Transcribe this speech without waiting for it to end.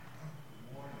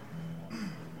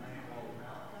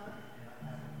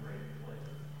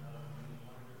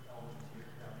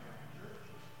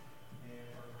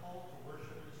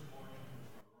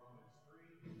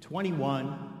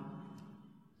21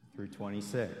 through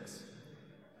 26.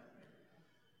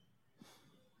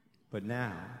 But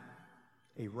now,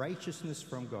 a righteousness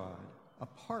from God,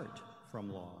 apart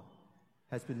from law,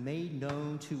 has been made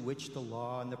known, to which the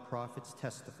law and the prophets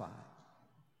testify.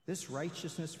 This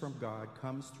righteousness from God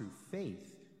comes through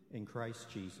faith in Christ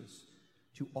Jesus,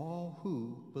 to all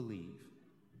who believe.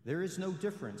 There is no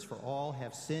difference, for all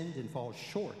have sinned and fall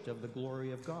short of the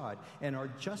glory of God, and are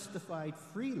justified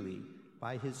freely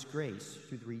by his grace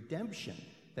through the redemption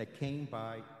that came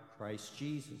by Christ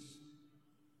Jesus.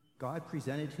 God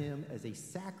presented him as a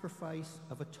sacrifice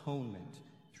of atonement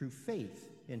through faith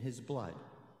in his blood.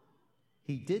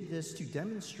 He did this to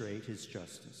demonstrate his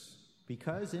justice,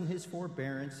 because in his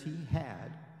forbearance he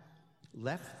had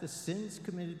left the sins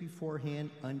committed beforehand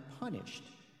unpunished.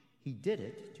 He did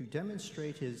it to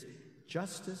demonstrate his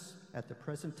justice at the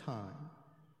present time,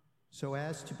 so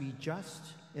as to be just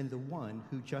in the one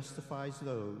who justifies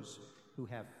those who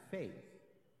have faith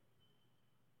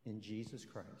in Jesus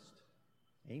Christ.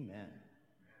 Amen.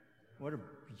 What a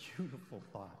beautiful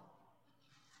thought.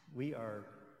 We are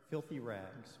filthy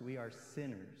rags. We are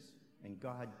sinners, and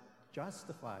God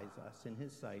justifies us in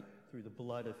his sight through the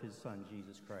blood of his Son,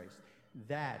 Jesus Christ.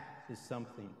 That is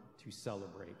something to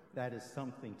celebrate. That is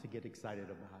something to get excited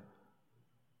about.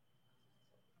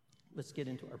 Let's get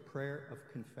into our prayer of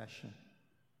confession.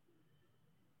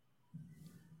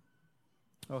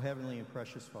 Oh, heavenly and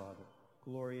precious Father,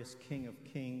 glorious King of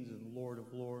kings and Lord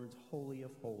of lords, holy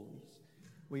of holies,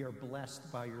 we are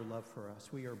blessed by your love for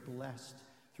us. We are blessed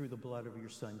through the blood of your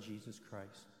Son, Jesus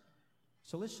Christ.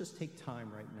 So let's just take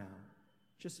time right now,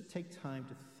 just to take time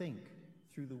to think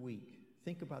through the week.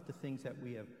 Think about the things that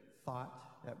we have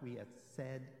thought, that we have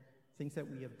said, things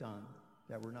that we have done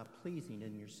that were not pleasing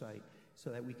in your sight,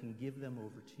 so that we can give them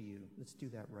over to you. Let's do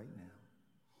that right now.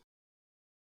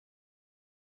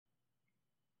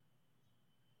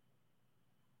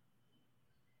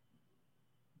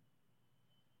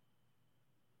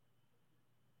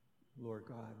 Lord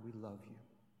God, we love you.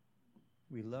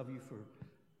 We love you for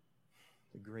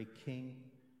the great King.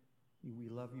 We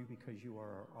love you because you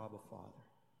are our Abba Father.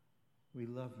 We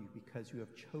love you because you have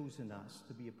chosen us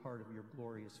to be a part of your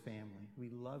glorious family. We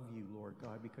love you, Lord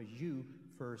God, because you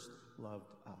first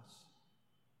loved us.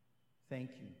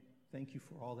 Thank you. Thank you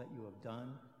for all that you have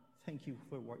done. Thank you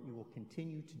for what you will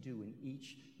continue to do in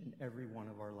each and every one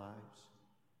of our lives.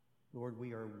 Lord,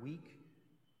 we are weak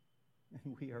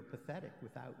and we are pathetic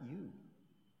without you.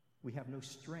 We have no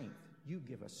strength. You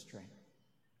give us strength.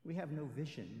 We have no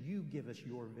vision. You give us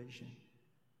your vision.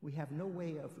 We have no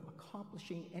way of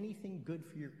accomplishing anything good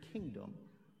for your kingdom,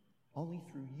 only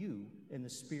through you and the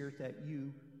Spirit that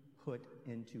you put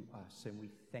into us. And we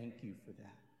thank you for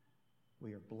that.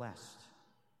 We are blessed,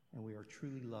 and we are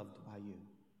truly loved by you.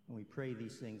 And we pray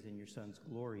these things in your Son's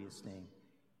glorious name.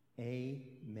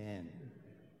 Amen.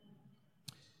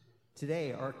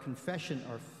 Today, our confession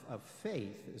of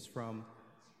faith is from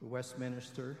the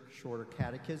Westminster Shorter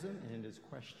Catechism, and it is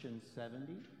question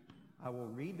 70. I will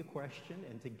read the question,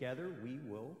 and together we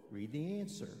will read the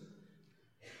answer.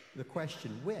 The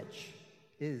question, which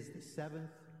is the seventh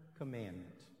commandment?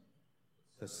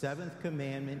 The seventh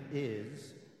commandment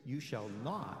is, you shall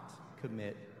not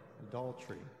commit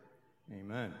adultery.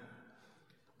 Amen.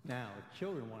 Now, if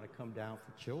children want to come down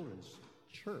for children's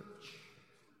church.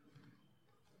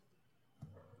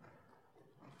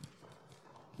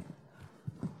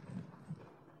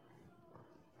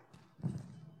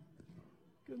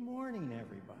 Good morning,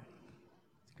 everybody.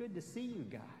 It's good to see you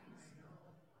guys.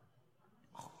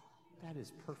 Oh, that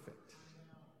is perfect.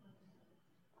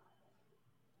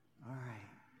 All right.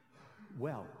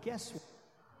 Well, guess what?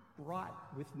 I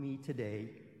brought with me today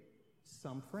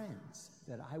some friends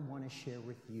that I want to share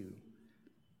with you.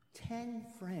 10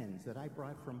 friends that I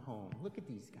brought from home. Look at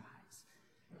these guys.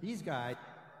 These guys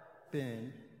have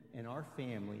been in our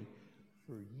family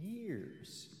for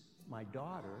years. My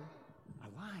daughter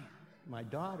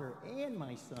and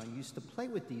my son used to play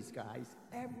with these guys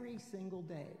every single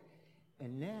day.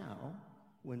 And now,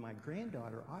 when my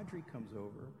granddaughter Audrey comes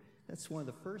over, that's one of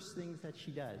the first things that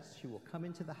she does. She will come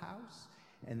into the house,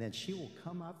 and then she will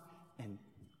come up and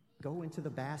go into the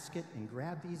basket and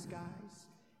grab these guys.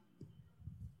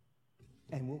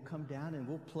 And we'll come down and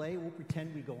we'll play. We'll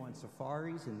pretend we go on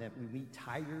safaris and that we meet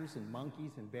tigers and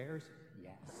monkeys and bears.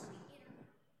 Yes.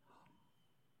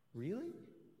 Really?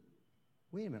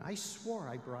 Wait a minute. I swore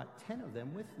I brought 10 of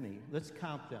them with me. Let's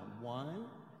count them. 1,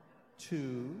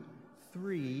 2,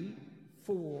 3,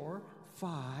 4,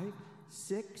 5,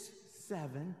 6,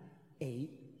 7, 8.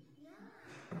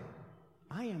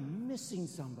 I am missing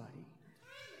somebody.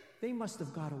 They must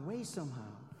have got away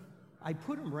somehow. I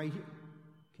put them right here.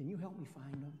 Can you help me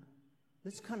find them?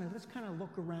 Let's kind of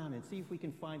look around and see if we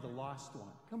can find the lost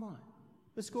one. Come on.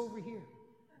 Let's go over here.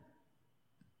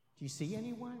 Do you see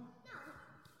anyone? No.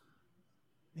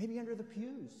 Maybe under the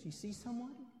pews. Do you see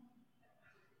someone?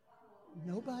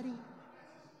 Nobody?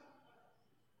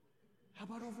 How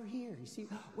about over here? You see?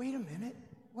 Wait a minute.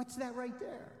 What's that right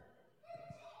there?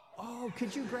 Oh,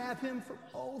 could you grab him for...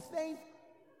 Oh, thank...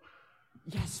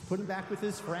 Yes, put him back with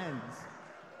his friends.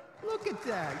 Look at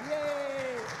that.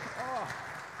 Yay! Oh,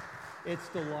 it's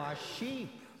the lost sheep.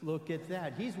 Look at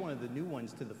that. He's one of the new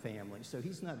ones to the family, so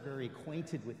he's not very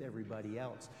acquainted with everybody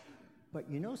else. But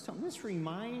you know something? This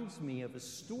reminds me of a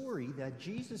story that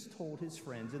Jesus told his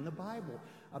friends in the Bible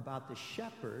about the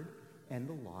shepherd and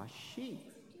the lost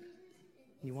sheep.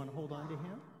 You want to hold on to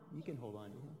him? You can hold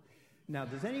on to him. Now,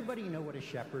 does anybody know what a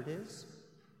shepherd is?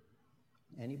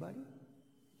 Anybody?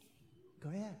 Go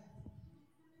ahead.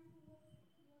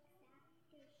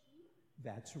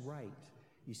 That's right.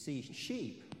 You see,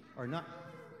 sheep are not...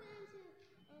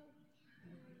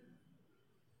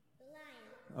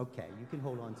 Okay, you can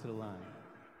hold on to the line.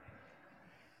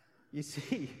 You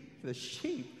see, the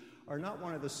sheep are not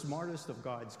one of the smartest of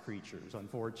God's creatures,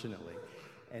 unfortunately.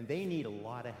 And they need a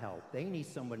lot of help. They need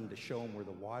someone to show them where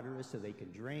the water is so they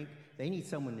can drink. They need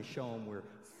someone to show them where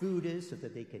food is so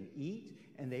that they can eat.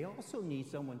 And they also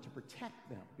need someone to protect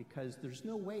them because there's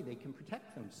no way they can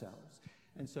protect themselves.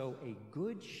 And so a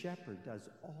good shepherd does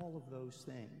all of those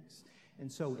things.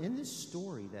 And so in this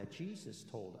story that Jesus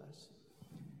told us,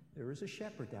 there is a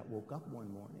shepherd that woke up one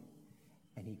morning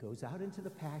and he goes out into the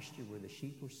pasture where the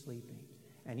sheep were sleeping.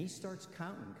 And he starts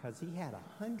counting because he had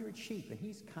 100 sheep, and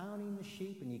he's counting the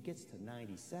sheep, and he gets to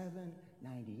 97,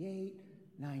 98,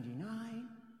 99.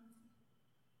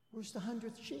 Where's the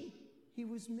 100th sheep? He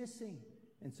was missing.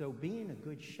 And so being a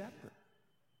good shepherd,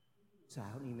 he's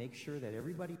out and he makes sure that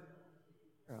everybody,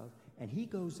 and he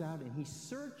goes out and he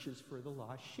searches for the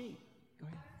lost sheep. Go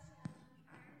ahead.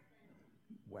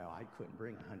 Well, I couldn't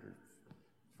bring 100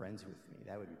 friends with me.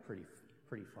 That would be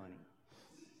pretty funny.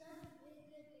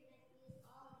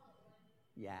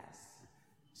 Yes.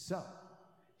 So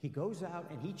he goes out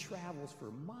and he travels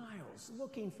for miles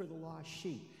looking for the lost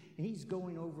sheep. And he's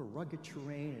going over rugged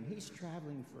terrain and he's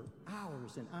traveling for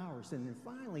hours and hours. And then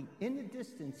finally, in the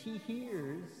distance, he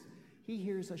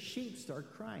hears a sheep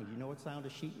start crying. Do you know what sound a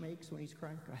sheep makes when he's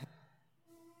crying? Go ahead.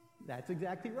 That's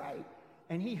exactly right.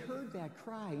 And he heard that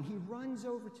cry and he runs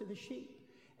over to the sheep.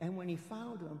 And when he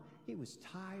found them, he was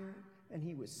tired and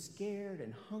he was scared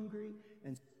and hungry.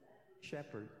 And the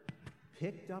shepherd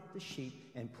picked up the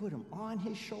sheep and put him on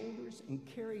his shoulders and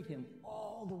carried him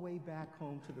all the way back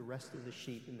home to the rest of the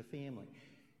sheep in the family.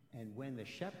 And when the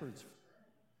shepherds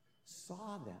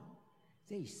saw them,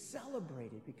 they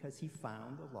celebrated because he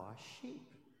found the lost sheep.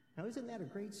 Now, isn't that a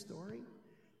great story?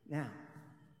 Now,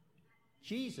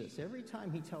 Jesus, every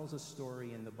time he tells a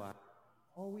story in the Bible,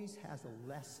 always has a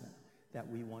lesson that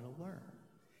we want to learn.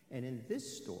 And in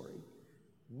this story,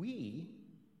 we,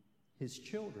 his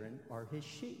children, are his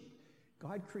sheep.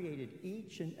 God created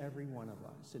each and every one of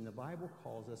us, and the Bible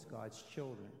calls us God's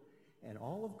children. And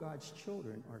all of God's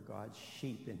children are God's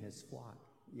sheep in his flock.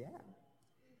 Yeah.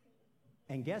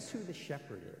 And guess who the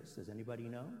shepherd is? Does anybody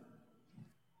know?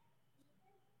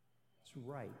 That's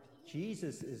right.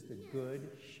 Jesus is the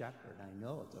good shepherd. I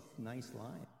know, it's a nice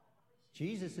line.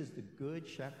 Jesus is the good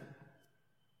shepherd.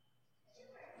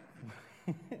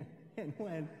 and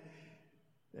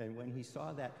when he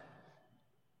saw that,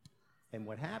 and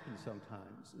what happens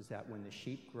sometimes is that when the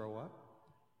sheep grow up,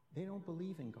 they don't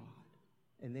believe in God.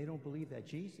 And they don't believe that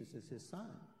Jesus is his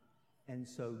son. And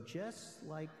so just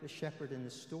like the shepherd in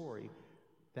the story,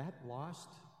 that lost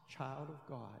child of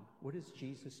God, what does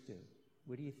Jesus do?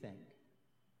 What do you think?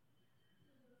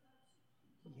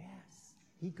 Yes.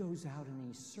 He goes out and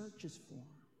he searches for him.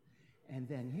 And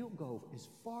then he'll go as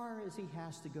far as he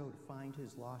has to go to find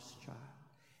his lost child.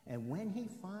 And when he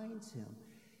finds him,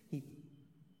 he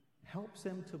helps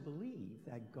them to believe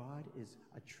that God is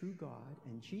a true God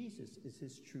and Jesus is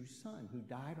his true son who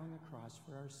died on the cross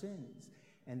for our sins.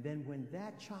 And then when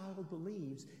that child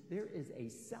believes, there is a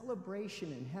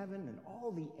celebration in heaven and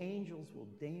all the angels will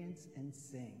dance and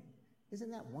sing.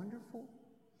 Isn't that wonderful?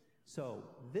 So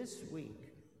this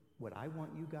week, what I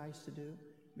want you guys to do,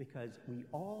 because we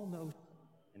all know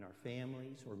in our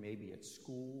families or maybe at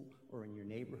school or in your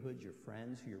neighborhood, your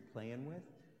friends who you're playing with,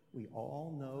 we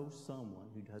all know someone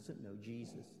who doesn't know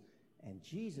Jesus. And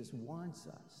Jesus wants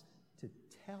us to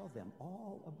tell them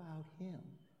all about him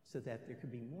so that there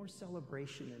could be more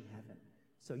celebration in heaven.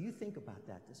 So you think about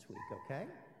that this week, okay?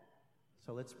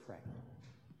 So let's pray.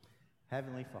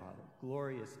 Heavenly Father,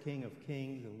 glorious King of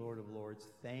kings and Lord of lords,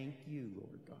 thank you,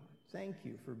 Lord God, Thank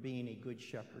you for being a good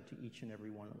shepherd to each and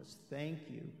every one of us. Thank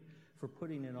you for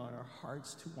putting it on our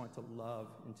hearts to want to love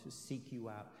and to seek you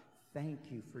out.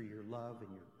 Thank you for your love and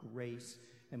your grace,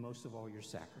 and most of all, your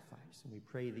sacrifice. And we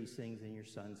pray these things in your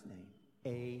Son's name.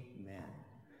 Amen.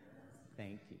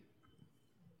 Thank you.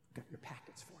 Got your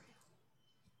packets for you.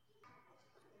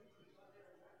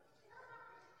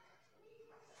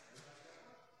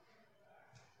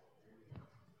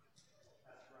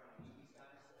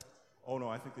 Oh, no,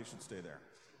 I think they should stay there.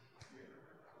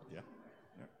 Yeah.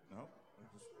 No.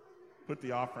 Just put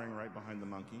the offering right behind the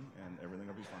monkey, and everything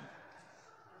will be fine.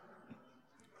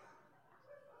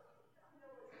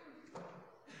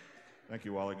 Thank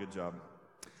you, Wally. Good job.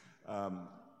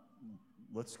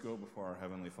 Let's go before our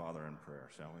Heavenly Father in prayer,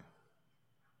 shall we?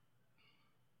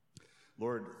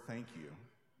 Lord, thank you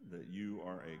that you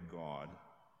are a God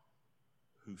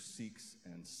who seeks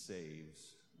and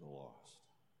saves the lost.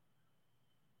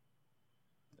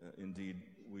 Indeed,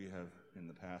 we have in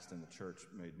the past in the church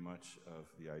made much of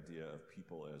the idea of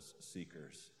people as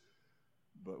seekers.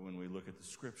 But when we look at the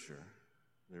Scripture,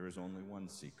 there is only one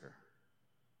seeker,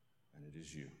 and it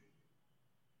is you.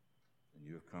 And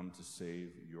you have come to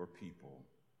save your people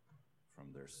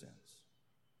from their sins.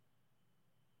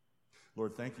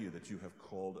 Lord, thank you that you have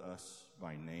called us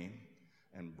by name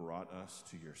and brought us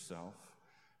to yourself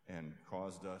and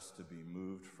caused us to be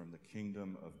moved from the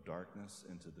kingdom of darkness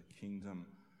into the kingdom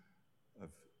of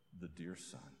the dear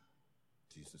Son,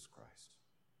 Jesus Christ.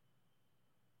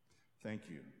 Thank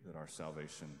you that our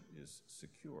salvation is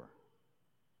secure.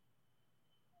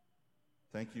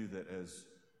 Thank you that as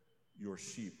your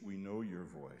sheep, we know your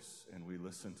voice, and we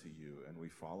listen to you, and we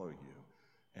follow you,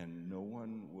 and no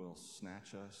one will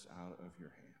snatch us out of your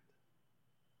hand.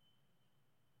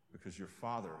 Because your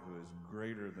Father, who is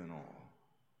greater than all,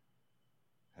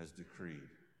 has decreed,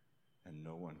 and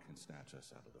no one can snatch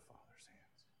us out of the Father's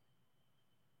hands.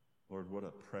 Lord, what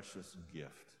a precious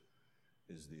gift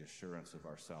is the assurance of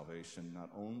our salvation, not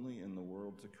only in the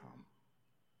world to come,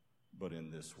 but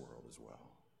in this world as well.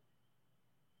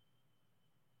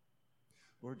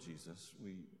 Lord Jesus,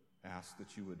 we ask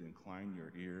that you would incline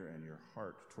your ear and your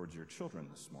heart towards your children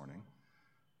this morning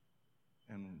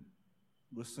and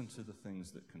listen to the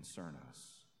things that concern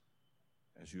us,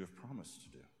 as you have promised to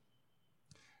do.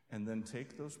 And then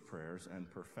take those prayers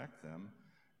and perfect them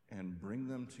and bring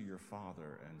them to your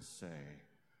Father and say,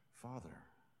 Father,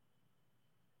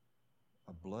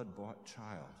 a blood-bought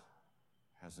child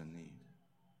has a need.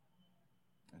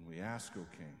 And we ask, O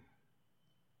King,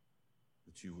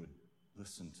 that you would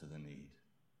listen to the need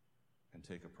and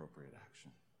take appropriate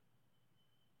action.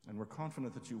 And we're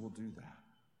confident that you will do that.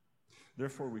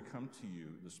 Therefore, we come to you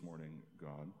this morning,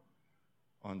 God,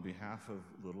 on behalf of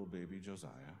little baby Josiah,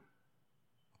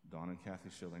 Don and Kathy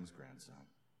Schilling's grandson.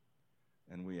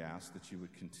 And we ask that you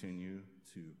would continue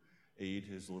to aid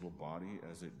his little body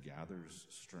as it gathers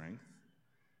strength.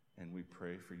 And we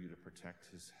pray for you to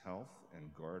protect his health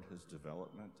and guard his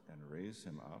development and raise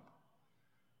him up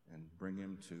and bring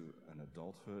him to an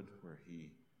adulthood where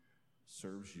he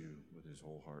serves you with his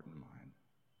whole heart and mind.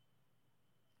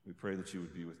 We pray that you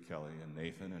would be with Kelly and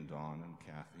Nathan and Dawn and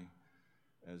Kathy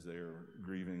as they are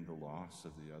grieving the loss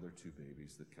of the other two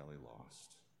babies that Kelly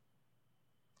lost.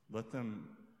 Let them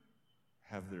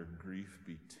have their grief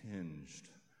be tinged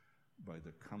by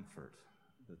the comfort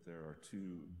that there are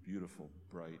two beautiful,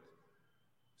 bright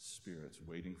spirits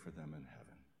waiting for them in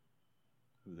heaven,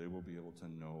 who they will be able to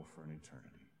know for an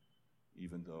eternity,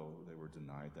 even though they were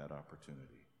denied that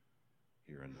opportunity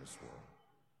here in this world.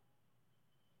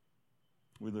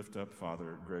 We lift up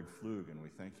Father Greg Flug, and we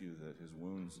thank you that his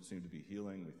wounds seem to be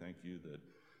healing. We thank you that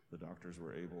the doctors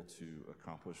were able to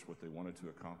accomplish what they wanted to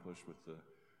accomplish with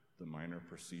the minor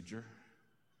procedure,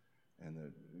 and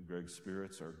that Greg's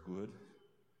spirits are good.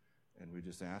 And we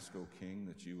just ask, O King,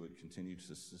 that you would continue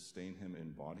to sustain him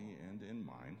in body and in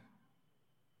mind.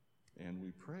 And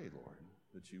we pray, Lord,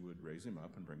 that you would raise him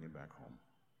up and bring him back home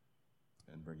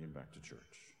and bring him back to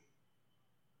church.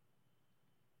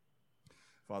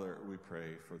 Father, we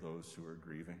pray for those who are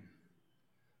grieving,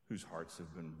 whose hearts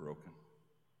have been broken,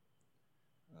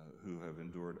 who have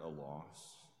endured a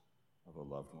loss of a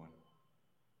loved one.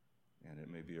 And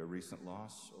it may be a recent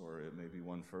loss, or it may be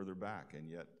one further back, and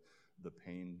yet the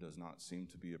pain does not seem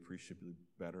to be appreciably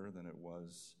better than it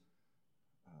was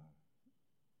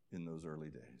in those early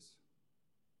days.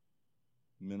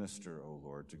 Minister, O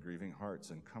Lord, to grieving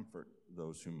hearts and comfort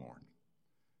those who mourn,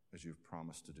 as you've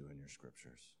promised to do in your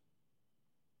scriptures.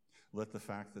 Let the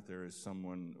fact that there is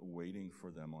someone waiting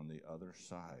for them on the other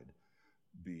side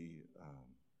be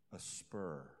a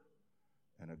spur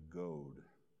and a goad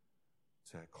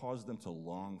to cause them to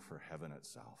long for heaven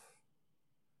itself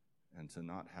and to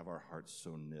not have our hearts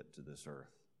so knit to this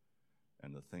earth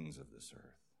and the things of this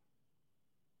earth.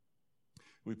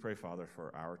 We pray, Father,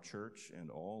 for our church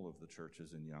and all of the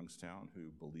churches in Youngstown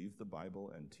who believe the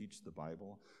Bible and teach the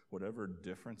Bible, whatever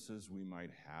differences we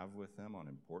might have with them on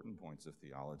important points of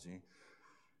theology.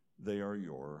 They are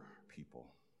your people,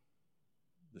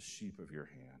 the sheep of your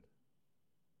hand.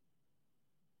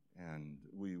 And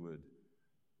we would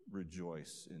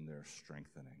rejoice in their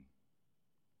strengthening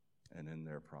and in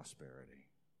their prosperity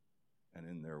and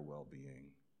in their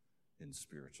well-being in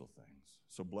spiritual things.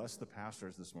 So bless the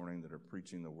pastors this morning that are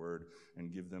preaching the word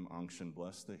and give them unction.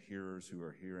 Bless the hearers who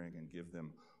are hearing and give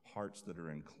them hearts that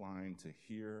are inclined to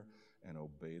hear and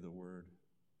obey the word.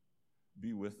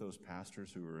 Be with those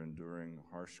pastors who are enduring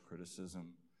harsh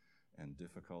criticism and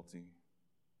difficulty.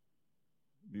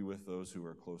 Be with those who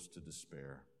are close to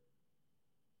despair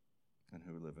and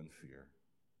who live in fear.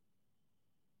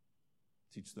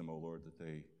 Teach them, O Lord, that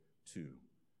they too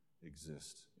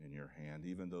exist in your hand.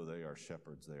 Even though they are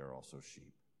shepherds, they are also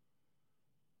sheep.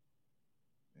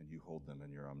 And you hold them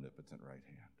in your omnipotent right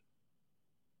hand.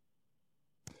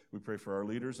 We pray for our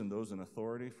leaders and those in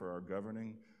authority, for our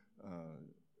governing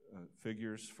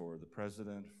figures, for the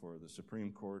president, for the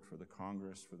Supreme Court, for the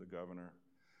Congress, for the governor.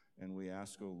 And we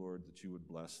ask, O Lord, that you would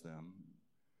bless them.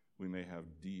 We may have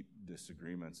deep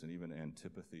disagreements and even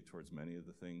antipathy towards many of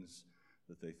the things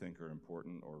that they think are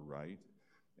important or right.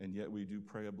 And yet we do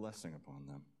pray a blessing upon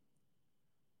them,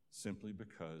 simply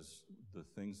because the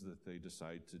things that they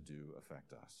decide to do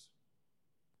affect us.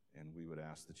 And we would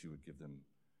ask that you would give them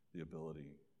the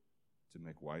ability to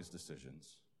make wise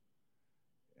decisions,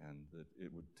 and that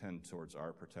it would tend towards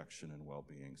our protection and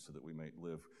well-being so that we might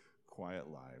live quiet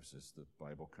lives as the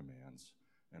Bible commands,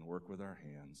 and work with our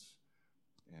hands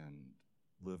and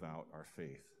live out our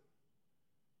faith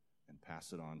and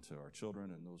pass it on to our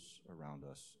children and those around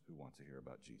us who want to hear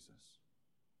about Jesus.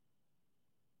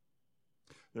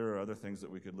 There are other things that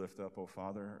we could lift up, oh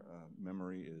Father.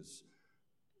 Memory is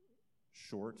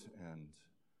short and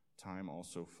time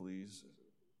also flees.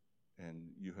 And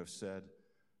you have said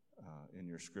in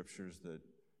your scriptures that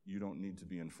you don't need to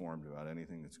be informed about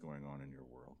anything that's going on in your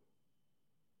world.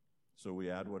 So we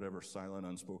add whatever silent,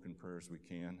 unspoken prayers we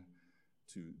can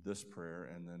to this prayer,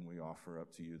 and then we offer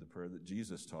up to you the prayer that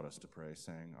Jesus taught us to pray,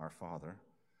 saying, Our Father,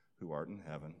 who art in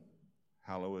heaven,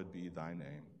 hallowed be thy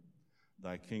name.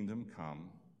 Thy kingdom come,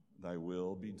 thy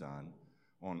will be done,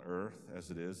 on earth as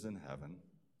it is in heaven.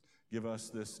 Give us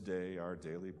this day our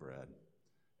daily bread,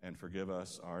 and forgive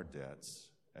us our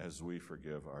debts as we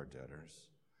forgive our debtors.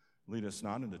 Lead us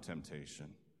not into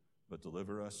temptation, but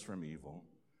deliver us from evil.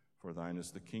 For thine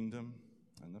is the kingdom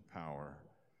and the power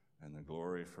and the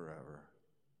glory forever.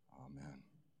 Amen.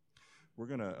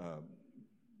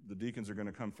 The deacons are going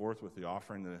to come forth with the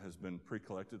offering that has been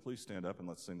pre-collected. Please stand up and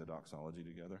let's sing the doxology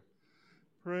together.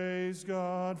 Praise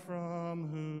God from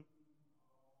whom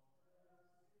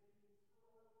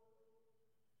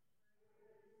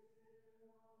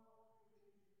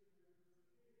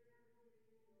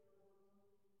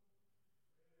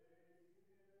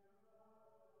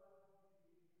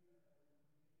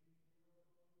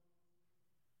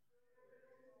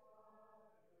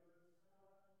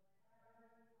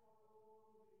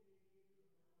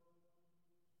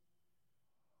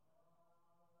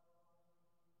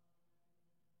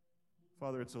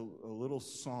Father, it's a little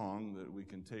song that we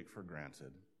can take for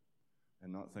granted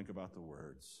and not think about the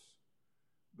words.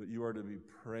 But you are to be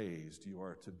praised. You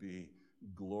are to be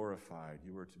glorified.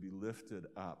 You are to be lifted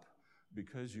up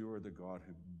because you are the God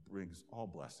who brings all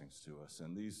blessings to us.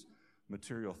 And these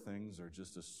material things are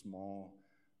just a small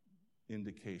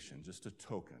indication, just a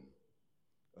token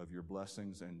of your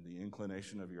blessings and the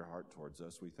inclination of your heart towards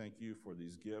us. We thank you for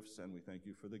these gifts, and we thank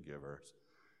you for the givers.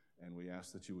 And we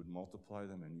ask that you would multiply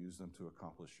them and use them to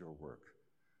accomplish your work.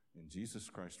 In Jesus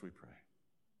Christ we pray.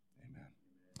 Amen.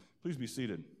 Please be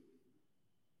seated.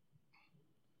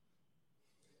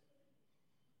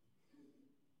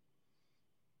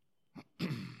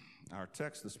 Our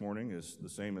text this morning is the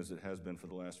same as it has been for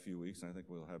the last few weeks, and I think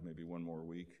we'll have maybe one more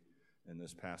week in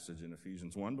this passage in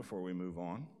Ephesians 1 before we move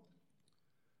on.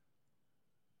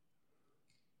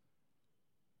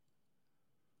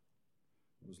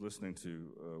 I was listening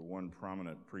to one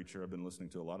prominent preacher. I've been listening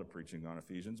to a lot of preaching on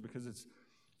Ephesians because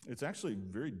it's actually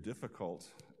very difficult,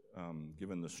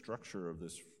 given the structure of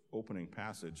this opening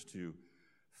passage, to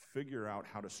figure out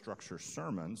how to structure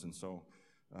sermons. And so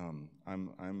I'm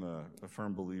a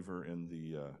firm believer in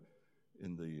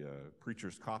the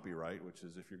preacher's copyright, which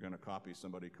is if you're going to copy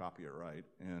somebody, copy it right.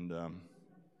 And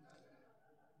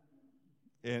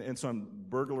so I'm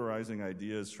burglarizing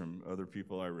ideas from other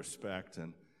people I respect,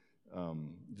 and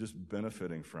just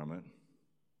benefiting from it.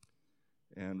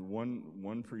 And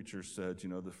one preacher said,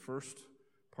 the first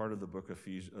part of the book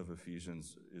of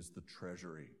Ephesians is the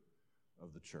treasury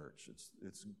of the church.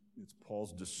 It's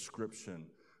Paul's description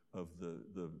of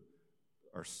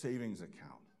our savings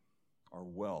account, our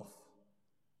wealth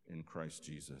in Christ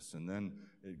Jesus. And then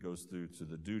it goes through to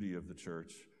the duty of the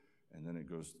church, and then it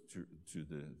goes to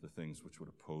the things which would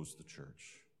oppose the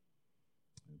church.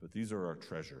 But these are our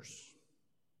treasures.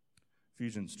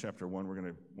 Ephesians chapter 1, we're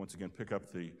going to once again pick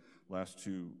up the last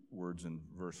two words in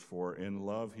verse 4. In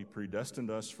love, he predestined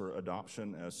us for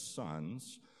adoption as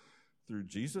sons through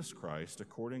Jesus Christ,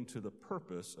 according to the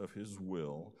purpose of his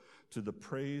will, to the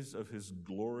praise of his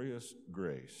glorious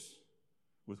grace,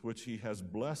 with which he has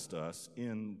blessed us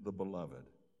in the beloved.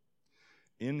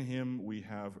 In him we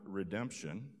have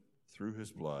redemption through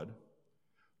his blood,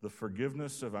 the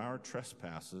forgiveness of our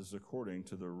trespasses according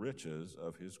to the riches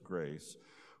of his grace,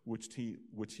 which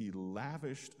he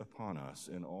lavished upon us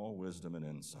in all wisdom and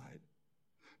insight,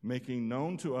 making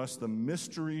known to us the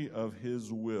mystery of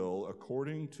his will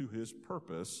according to his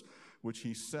purpose, which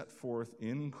he set forth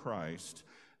in Christ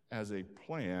as a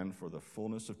plan for the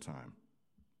fullness of time,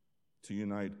 to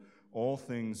unite all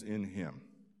things in him,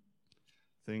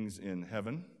 things in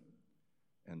heaven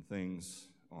and things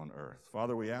on earth.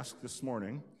 Father, we ask this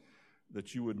morning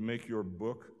that you would make your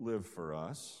book live for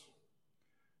us,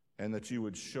 and that you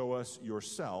would show us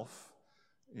yourself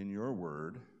in your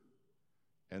word,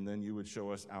 and then you would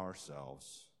show us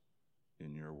ourselves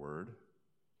in your word,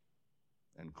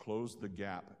 and close the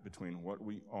gap between what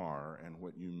we are and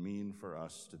what you mean for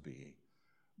us to be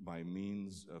by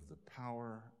means of the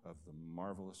power of the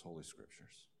marvelous Holy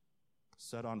Scriptures,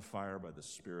 set on fire by the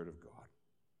Spirit of God.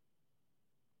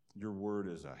 Your word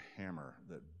is a hammer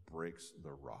that breaks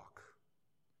the rock.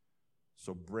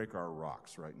 So break our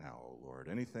rocks right now, O Lord.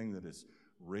 Anything that is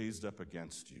raised up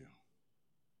against you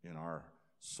in our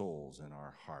souls and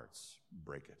our hearts,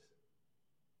 break it.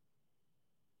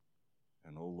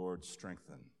 And, O Lord,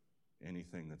 strengthen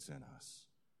anything that's in us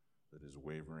that is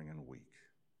wavering and weak,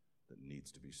 that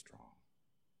needs to be strong.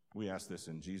 We ask this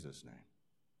in Jesus' name.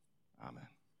 Amen.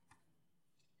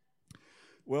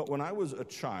 Well, when I was a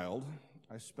child,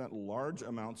 I spent large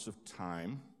amounts of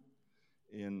time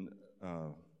in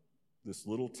this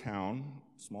little town,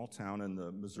 small town in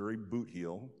the Missouri Boot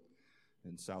Heel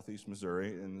in southeast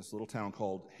Missouri, in this little town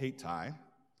called Hayti.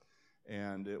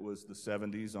 And it was the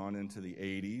 70s on into the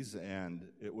 80s, and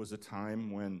it was a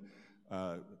time when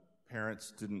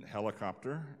parents didn't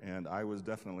helicopter, and I was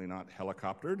definitely not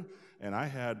helicoptered, and I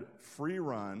had free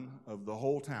run of the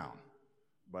whole town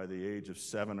by the age of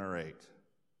 7 or 8.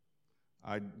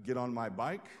 I'd get on my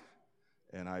bike,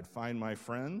 and I'd find my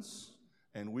friends,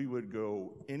 and we would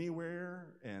go anywhere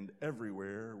and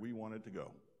everywhere we wanted to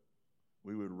go.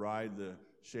 We would ride the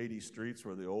shady streets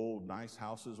where the old nice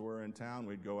houses were in town.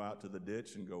 We'd go out to the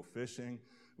ditch and go fishing.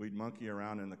 We'd monkey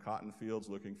around in the cotton fields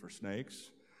looking for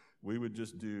snakes. We would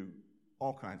just do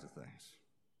all kinds of things.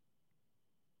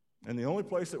 And the only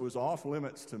place that was off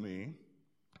limits to me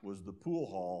was the pool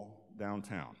hall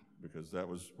downtown, because that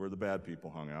was where the bad people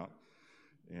hung out.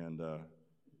 And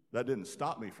that didn't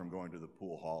stop me from going to the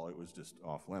pool hall. It was just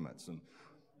off limits. And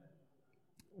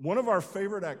one of our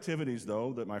favorite activities,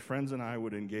 though, that my friends and I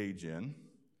would engage in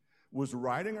was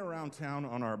riding around town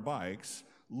on our bikes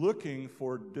looking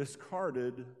for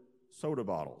discarded soda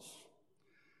bottles.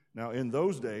 Now, in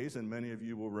those days, and many of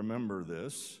you will remember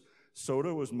this,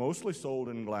 soda was mostly sold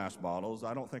in glass bottles.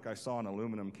 I don't think I saw an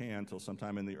aluminum can until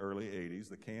sometime in the early 80s.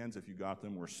 The cans, if you got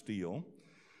them, were steel.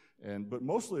 But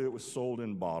mostly it was sold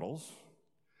in bottles.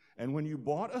 And when you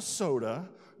bought a soda,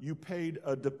 you paid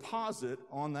a deposit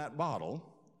on that bottle,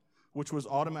 which was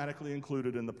automatically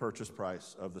included in the purchase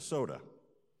price of the soda.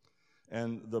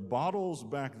 And the bottles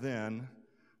back then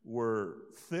were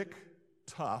thick,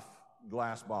 tough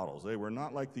glass bottles. They were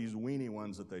not like these weenie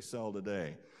ones that they sell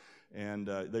today. And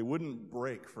they wouldn't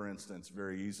break, for instance,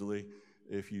 very easily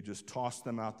if you just tossed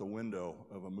them out the window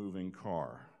of a moving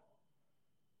car.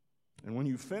 And when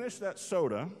you finished that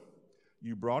soda,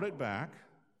 you brought it back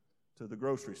to the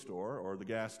grocery store or the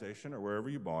gas station or wherever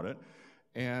you bought it,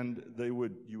 and you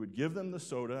would give them the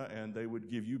soda, and they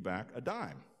would give you back a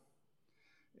dime.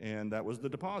 And that was the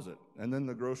deposit. And then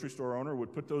the grocery store owner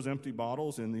would put those empty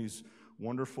bottles in these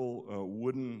wonderful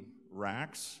wooden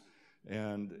racks,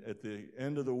 and at the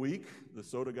end of the week, the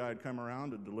soda guy would come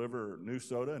around to deliver new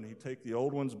soda, and he'd take the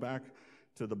old ones back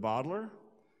to the bottler,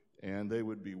 and they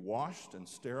would be washed and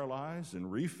sterilized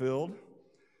and refilled,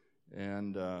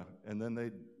 and then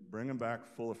they'd bring them back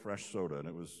full of fresh soda. And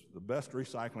it was the best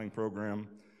recycling program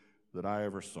that I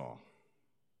ever saw.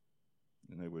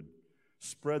 And they would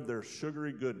spread their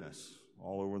sugary goodness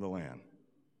all over the land.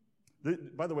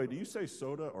 By the way, do you say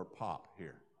soda or pop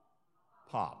here?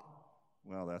 Pop.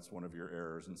 Well, that's one of your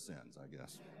errors and sins, I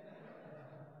guess.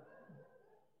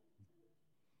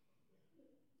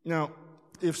 Now,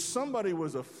 if somebody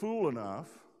was a fool enough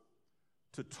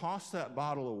to toss that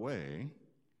bottle away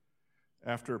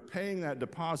after paying that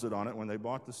deposit on it when they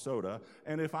bought the soda,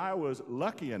 and if I was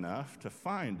lucky enough to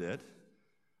find it,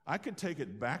 I could take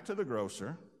it back to the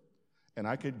grocer, and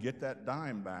I could get that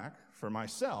dime back for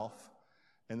myself,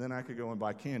 and then I could go and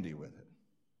buy candy with it.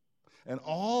 And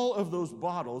all of those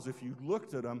bottles, if you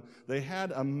looked at them, they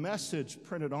had a message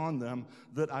printed on them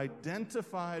that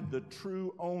identified the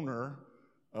true owner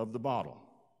of the bottle.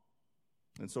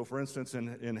 And so, for instance,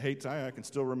 in Hayti, I can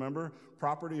still remember,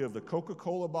 property of the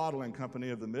Coca-Cola Bottling Company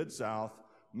of the Mid-South,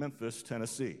 Memphis,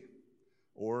 Tennessee.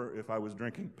 Or if I was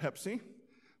drinking Pepsi,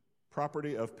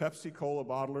 property of Pepsi-Cola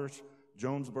bottlers,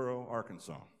 Jonesboro,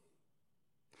 Arkansas.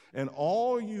 And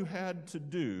all you had to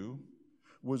do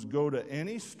was go to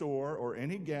any store or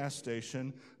any gas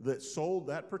station that sold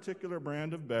that particular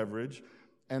brand of beverage,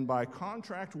 and by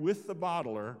contract with the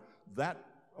bottler, that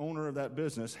owner of that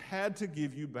business had to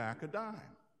give you back a dime.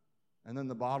 And then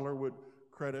the bottler would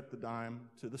credit the dime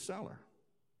to the seller.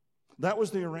 That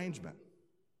was the arrangement.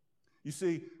 You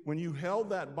see, when you held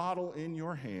that bottle in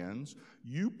your hands,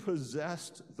 you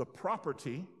possessed the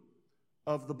property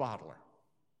of the bottler.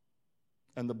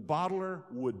 And the bottler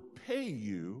would pay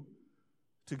you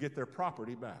to get their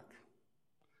property back.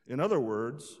 In other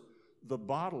words, the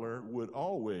bottler would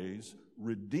always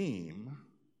redeem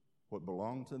what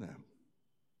belonged to them.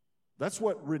 That's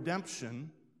what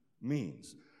redemption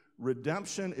means.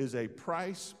 Redemption is a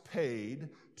price paid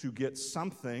to get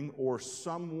something or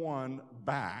someone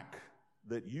back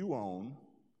that you own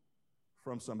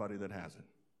from somebody that has it.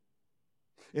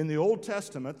 In the Old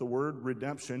Testament, the word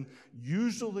redemption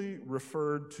usually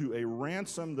referred to a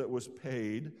ransom that was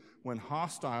paid when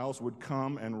hostiles would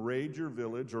come and raid your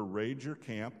village or raid your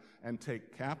camp and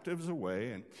take captives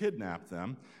away and kidnap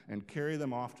them and carry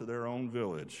them off to their own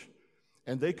village.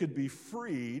 And they could be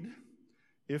freed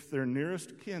if their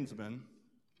nearest kinsman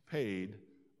paid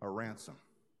a ransom.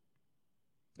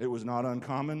 It was not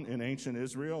uncommon in ancient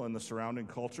Israel and the surrounding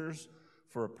cultures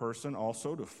for a person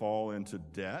also to fall into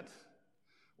debt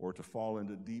or to fall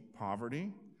into deep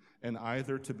poverty, and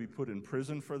either to be put in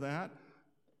prison for that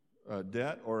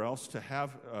debt, or else to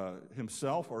have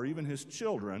himself or even his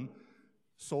children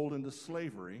sold into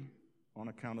slavery on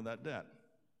account of that debt.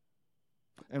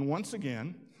 And once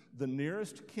again, the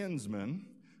nearest kinsman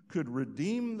could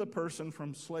redeem the person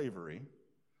from slavery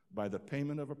by the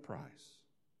payment of a price.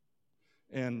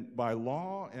 And by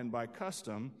law and by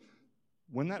custom,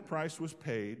 when that price was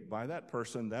paid by that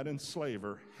person, that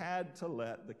enslaver had to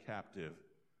let the captive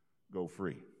go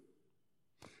free.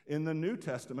 In the New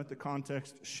Testament, the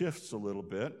context shifts a little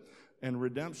bit, and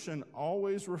redemption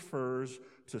always refers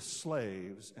to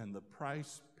slaves and the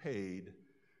price paid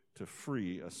to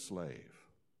free a slave.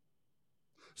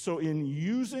 So in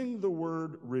using the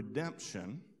word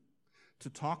redemption to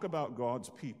talk about God's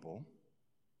people,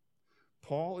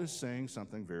 Paul is saying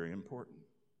something very important.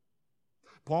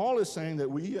 Paul is saying that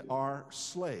we are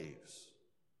slaves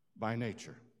by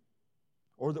nature,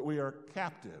 or that we are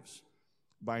captives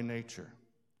by nature.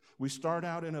 We start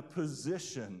out in a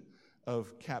position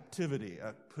of captivity,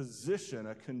 a position,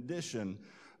 a condition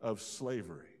of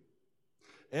slavery.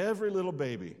 Every little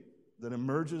baby that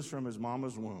emerges from his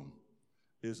mama's womb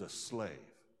is a slave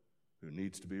who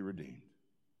needs to be redeemed.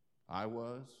 I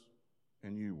was,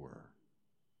 and you were.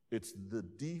 It's the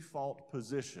default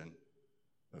position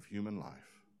of human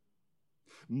life.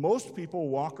 Most people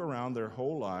walk around their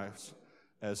whole lives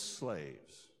as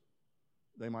slaves.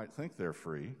 They might think they're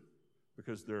free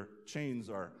because their chains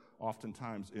are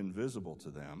oftentimes invisible to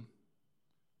them,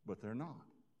 but they're not.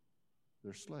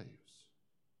 They're slaves.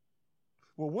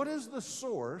 Well, what is the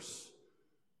source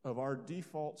of our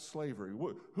default slavery?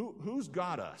 Who's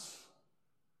got us?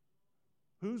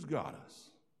 Who's got us?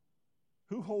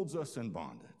 Who holds us in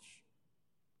bondage?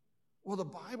 Well, the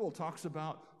Bible talks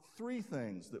about three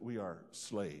things that we are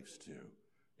slaves to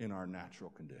in our natural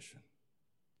condition.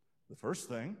 The first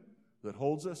thing that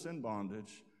holds us in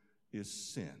bondage is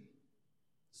sin.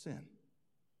 Sin.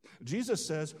 Jesus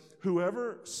says,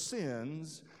 whoever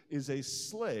sins is a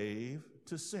slave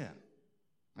to sin.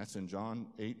 That's in John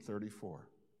 8:34.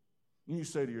 And you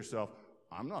say to yourself,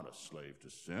 I'm not a slave to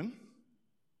sin.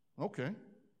 Okay,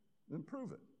 then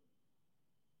prove it.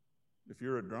 If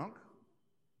you're a drunk,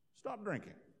 stop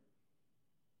drinking.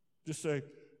 Just say,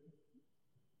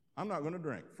 I'm not going to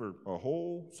drink for a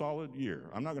whole solid year.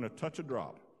 I'm not going to touch a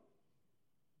drop.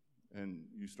 and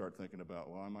you start thinking about,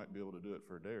 well, I might be able to do it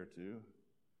for a day or two,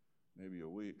 maybe a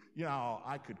week. You know,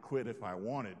 I could quit if I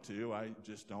wanted to. I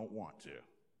just don't want to.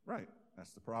 Right.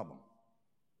 That's the problem.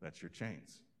 That's your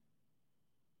chains.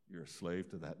 You're a slave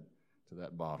to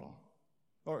that bottle.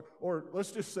 Or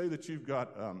let's just say that you've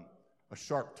got a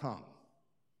sharp tongue.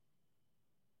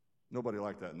 Nobody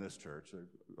like that in this church.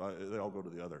 They all go to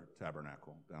the other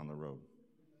tabernacle down the road.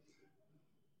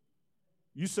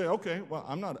 You say, okay, well,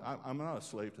 I'm not a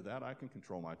slave to that. I can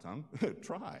control my tongue.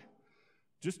 Try.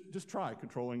 Just try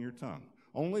controlling your tongue.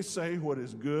 Only say what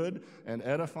is good and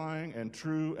edifying and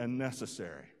true and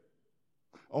necessary.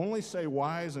 Only say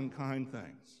wise and kind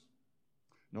things.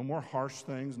 No more harsh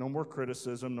things, no more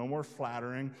criticism, no more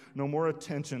flattering, no more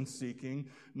attention seeking,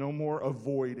 no more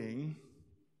avoiding,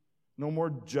 no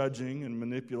more judging and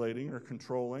manipulating or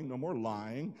controlling, no more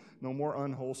lying, no more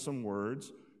unwholesome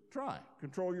words. Try.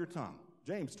 Control your tongue.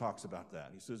 James talks about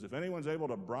that. He says, if anyone's able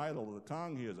to bridle the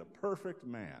tongue, he is a perfect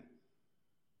man.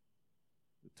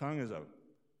 The tongue is a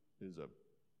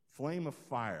flame of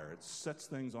fire. It sets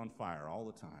things on fire all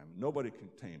the time. Nobody can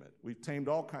tame it. We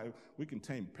can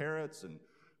tame parrots and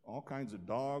all kinds of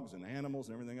dogs and animals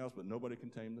and everything else, but nobody can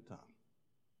tame the tongue.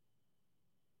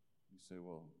 You say,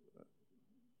 well,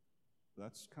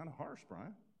 that's kind of harsh,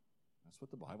 Brian. That's what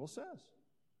the Bible says.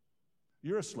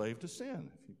 You're a slave to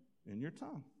sin in your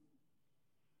tongue.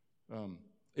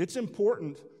 It's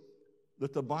important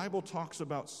that the Bible talks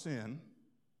about sin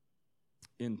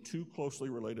in two closely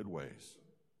related ways.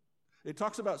 It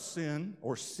talks about sin,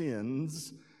 or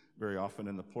sins, very often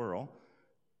in the plural,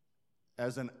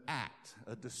 as an act,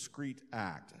 a discrete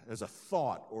act, as a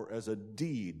thought or as a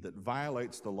deed that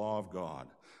violates the law of God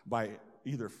by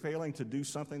either failing to do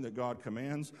something that God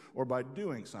commands or by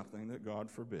doing something that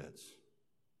God forbids.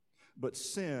 But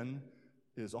sin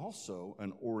is also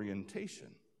an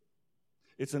orientation.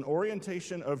 It's an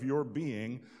orientation of your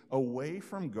being away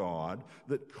from God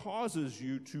that causes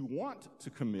you to want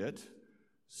to commit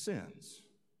sins.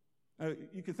 Now,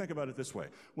 you can think about it this way.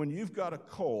 When you've got a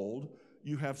cold,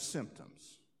 you have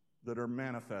symptoms that are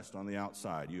manifest on the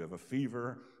outside. You have a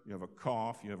fever, you have a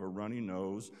cough, you have a runny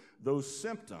nose. Those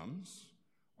symptoms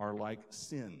are like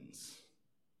sins.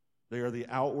 They are the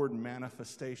outward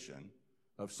manifestation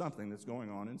of something that's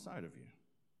going on inside of you.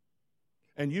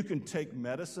 And you can take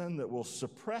medicine that will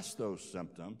suppress those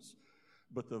symptoms,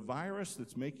 but the virus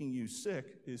that's making you sick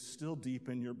is still deep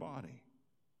in your body.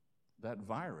 That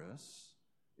virus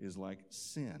is like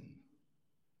sin.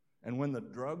 And when the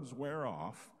drugs wear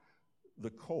off, the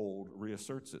cold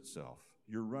reasserts itself.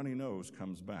 Your runny nose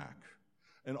comes back.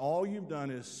 And all you've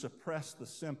done is suppress the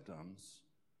symptoms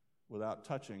without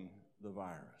touching the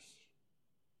virus.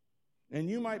 And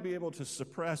you might be able to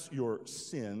suppress your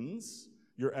sins,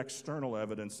 your external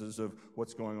evidences of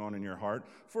what's going on in your heart,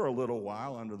 for a little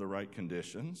while under the right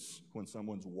conditions, when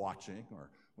someone's watching or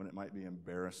when it might be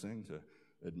embarrassing to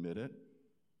admit it.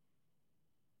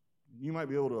 You might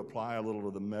be able to apply a little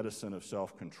of the medicine of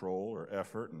self-control or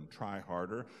effort and try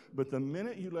harder, but the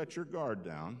minute you let your guard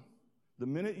down, the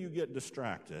minute you get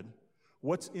distracted,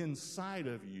 what's inside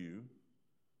of you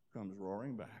comes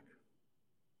roaring back.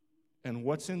 And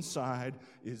what's inside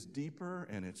is deeper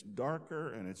and it's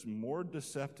darker and it's more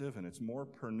deceptive and it's more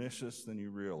pernicious than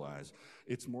you realize.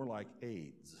 It's more like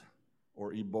AIDS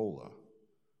or Ebola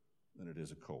than it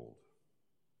is a cold.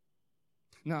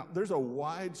 Now, there's a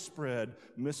widespread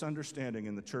misunderstanding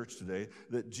in the church today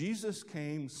that Jesus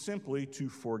came simply to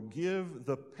forgive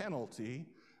the penalty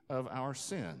of our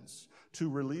sins, to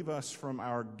relieve us from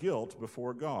our guilt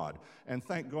before God. And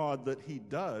thank God that He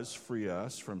does free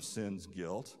us from sin's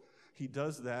guilt. He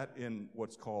does that in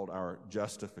what's called our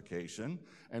justification,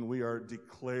 and we are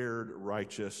declared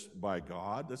righteous by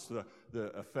God. That's the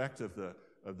effect of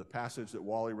the passage that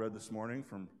Wally read this morning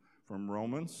from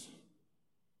Romans,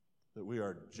 that we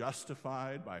are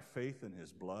justified by faith in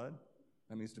His blood.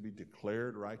 That means to be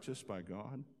declared righteous by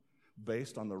God,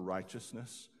 based on the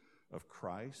righteousness of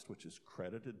Christ, which is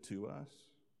credited to us.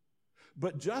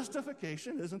 But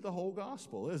justification isn't the whole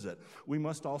gospel, is it? We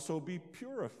must also be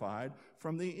purified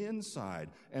from the inside,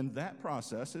 and that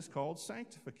process is called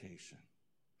sanctification.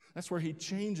 That's where He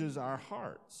changes our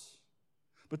hearts.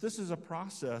 But this is a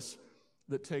process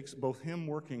that takes both Him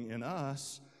working in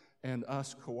us and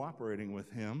us cooperating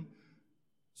with Him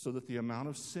so that the amount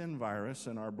of sin virus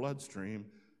in our bloodstream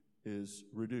is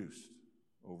reduced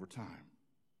over time.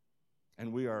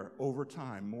 And we are, over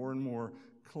time, more and more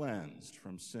cleansed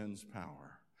from sin's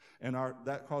power. And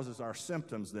that causes our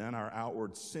symptoms then, our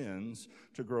outward sins,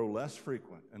 to grow less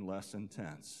frequent and less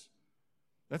intense.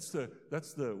 That's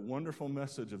the wonderful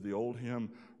message of the old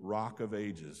hymn, Rock of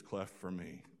Ages, Cleft for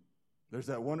Me. There's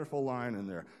that wonderful line in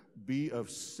there. Be of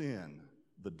sin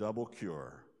the double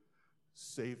cure.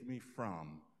 Save me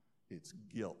from its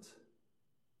guilt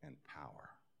and power.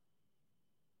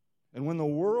 And when the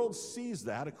world sees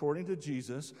that, according to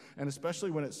Jesus, and especially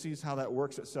when it sees how that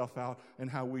works itself out and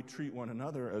how we treat one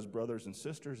another as brothers and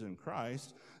sisters in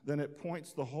Christ, then it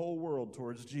points the whole world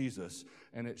towards Jesus,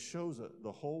 and it shows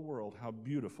the whole world how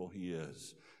beautiful he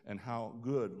is and how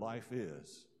good life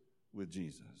is with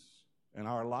Jesus. And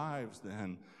our lives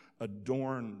then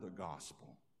adorn the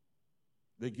gospel.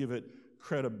 They give it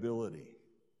credibility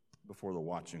before the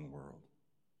watching world.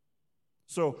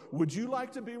 So, would you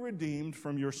like to be redeemed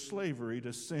from your slavery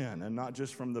to sin and not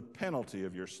just from the penalty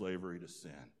of your slavery to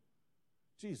sin?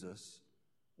 Jesus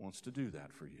wants to do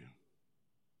that for you.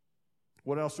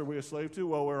 What else are we a slave to?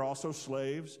 Well, we're also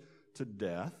slaves to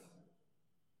death.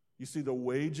 You see, the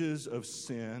wages of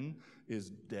sin is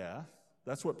death.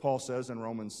 That's what Paul says in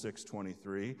Romans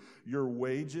 6:23. Your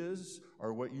wages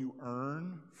are what you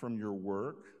earn from your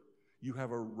work. You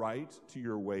have a right to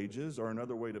your wages, or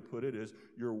another way to put it is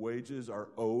your wages are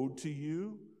owed to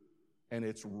you, and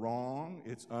it's wrong,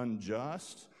 it's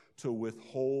unjust to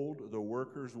withhold the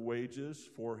worker's wages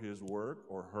for his work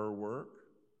or her work.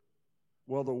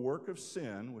 Well, the work of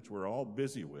sin, which we're all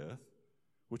busy with,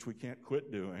 which we can't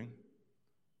quit doing,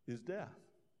 is death.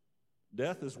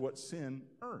 Death is what sin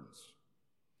earns.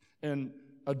 And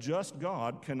a just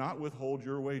God cannot withhold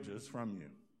your wages from you.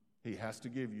 He has to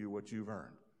give you what you've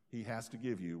earned. He has to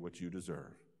give you what you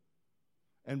deserve.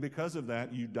 And because of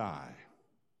that, you die.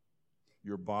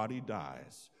 Your body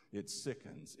dies. It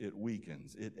sickens. It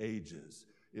weakens. It ages.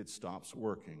 It stops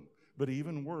working. But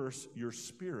even worse, your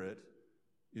spirit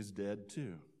is dead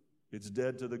too. It's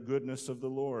dead to the goodness of the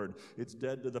Lord. It's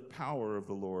dead to the power of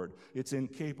the Lord. It's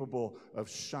incapable of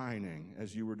shining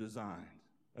as you were designed.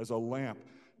 As a lamp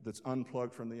that's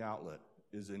unplugged from the outlet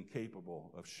is incapable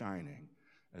of shining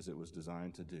as it was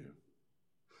designed to do.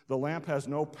 The lamp has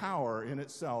no power in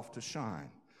itself to shine.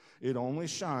 It only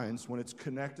shines when it's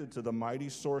connected to the mighty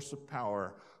source of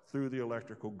power through the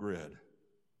electrical grid.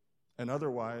 And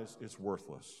otherwise, it's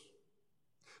worthless.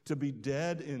 To be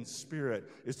dead in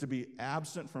spirit is to be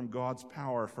absent from God's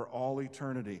power for all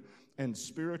eternity. And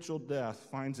spiritual death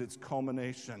finds its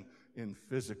culmination in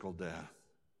physical death.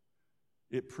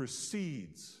 It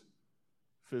precedes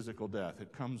physical death.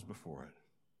 It comes before it.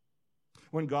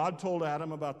 When God told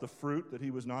Adam about the fruit that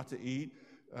he was not to eat,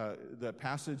 the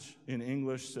passage in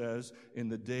English says, "In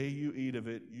the day you eat of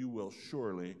it, you will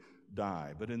surely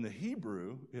die." But in the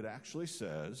Hebrew, it actually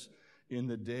says, "In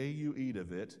the day you eat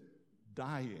of it,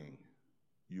 dying,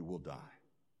 you will die."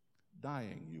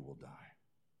 Dying, you will die.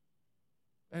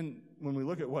 And when we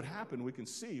look at what happened, we can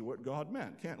see what God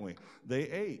meant, can't we? They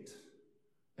ate,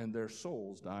 and their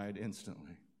souls died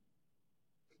instantly.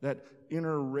 That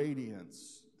inner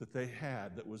radiance that they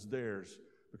had that was theirs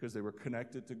because they were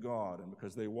connected to God and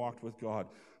because they walked with God,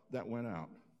 that went out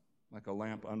like a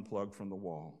lamp unplugged from the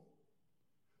wall.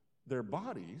 Their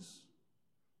bodies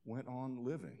went on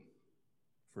living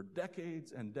for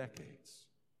decades and decades,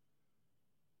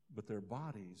 but their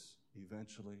bodies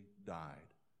eventually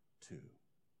died too.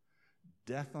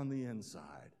 Death on the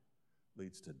inside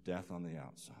leads to death on the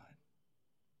outside.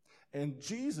 And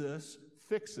Jesus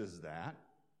fixes that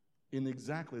in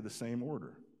exactly the same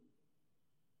order.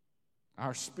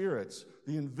 Our spirits,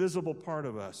 the invisible part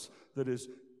of us that is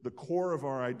the core of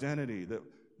our identity,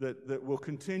 that will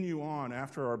continue on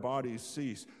after our bodies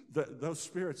cease, those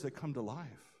spirits, they come to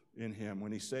life in him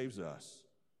when he saves us.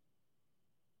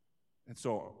 And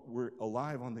so we're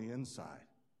alive on the inside,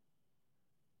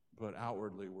 but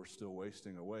outwardly we're still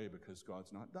wasting away because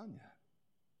God's not done yet.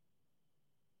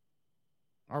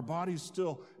 Our bodies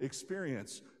still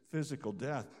experience physical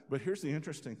death, but here's the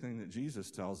interesting thing that Jesus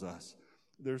tells us.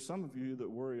 There's some of you that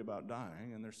worry about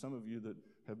dying, and there's some of you that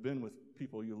have been with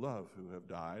people you love who have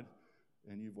died,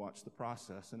 and you've watched the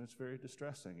process, and it's very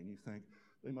distressing, and you think,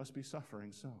 they must be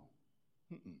suffering so.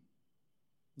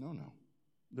 No.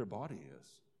 Their body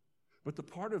is. But the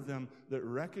part of them that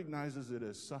recognizes it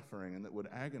as suffering and that would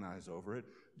agonize over it,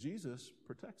 Jesus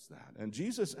protects that. And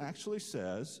Jesus actually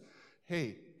says,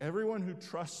 hey, everyone who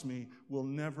trusts me will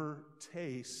never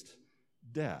taste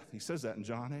death. He says that in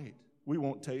John 8. We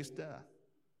won't taste death.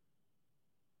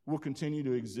 We'll continue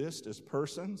to exist as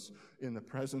persons in the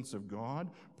presence of God,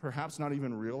 perhaps not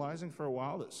even realizing for a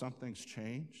while that something's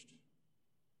changed.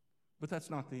 But that's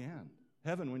not the end.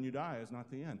 Heaven, when you die, is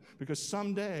not the end. Because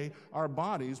someday our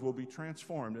bodies will be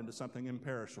transformed into something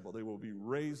imperishable. They will be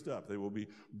raised up. They will be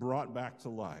brought back to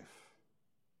life.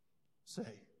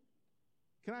 Say,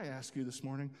 can I ask you this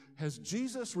morning, has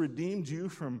Jesus redeemed you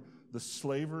from the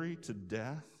slavery to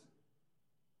death?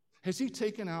 Has he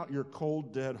taken out your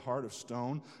cold, dead heart of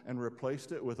stone and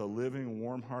replaced it with a living,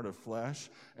 warm heart of flesh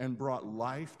and brought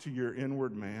life to your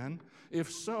inward man? If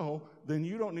so, then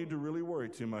you don't need to really worry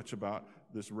too much about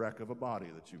this wreck of a body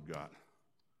that you've got.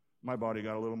 My body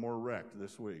got a little more wrecked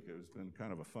this week. It's been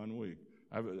kind of a fun week.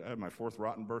 I had my 4th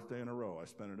rotten birthday in a row. I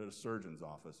spent it at a surgeon's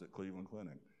office at Cleveland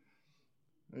Clinic.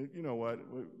 You know what?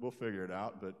 We'll figure it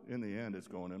out, but in the end, it's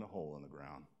going in a hole in the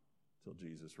ground until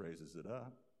Jesus raises it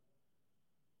up.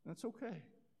 That's okay.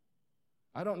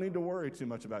 I don't need to worry too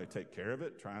much about it. Take care of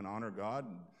it, try and honor God,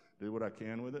 and do what I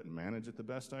can with it, and manage it the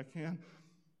best I can.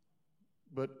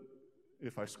 But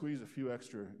if I squeeze a few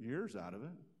extra years out of it,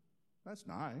 that's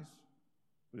nice,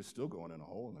 but it's still going in a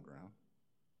hole in the ground.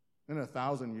 In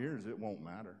 1,000 years, it won't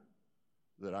matter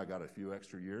that I got a few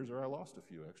extra years or I lost a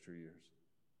few extra years,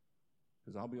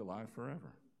 because I'll be alive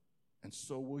forever. And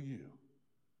so will you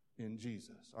in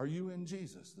Jesus. Are you in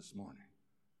Jesus this morning?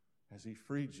 Has he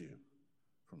freed you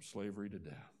from slavery to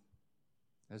death?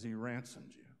 Has he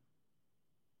ransomed you?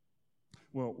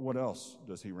 Well, what else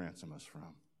does he ransom us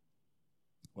from?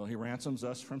 Well, he ransoms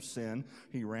us from sin,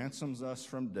 he ransoms us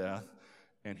from death,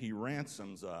 and he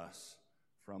ransoms us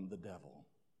from the devil.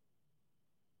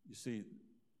 You see,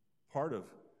 part of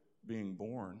being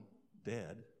born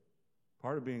dead,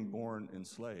 part of being born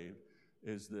enslaved,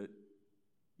 is that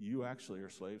you actually are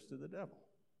slaves to the devil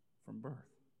from birth.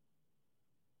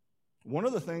 One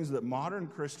of the things that modern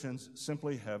Christians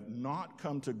simply have not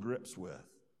come to grips with,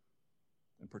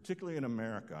 and particularly in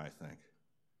America, I think,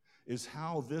 is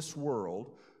how this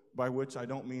world, by which I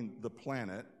don't mean the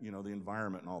planet, the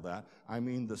environment and all that, I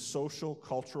mean the social,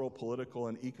 cultural, political,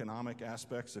 and economic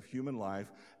aspects of human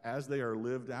life as they are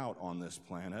lived out on this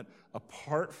planet,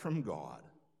 apart from God,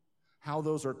 how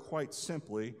those are quite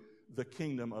simply the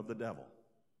kingdom of the devil.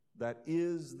 That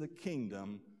is the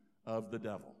kingdom of the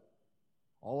devil.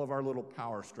 All of our little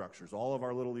power structures, all of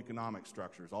our little economic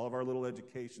structures, all of our little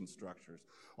education structures,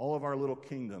 all of our little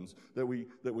kingdoms that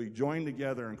we join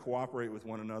together and cooperate with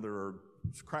one another or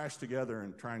crash together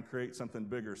and try and create something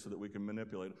bigger so that we can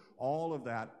manipulate. All of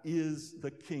that is the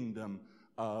kingdom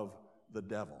of the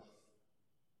devil.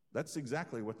 That's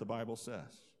exactly what the Bible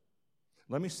says.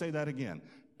 Let me say that again.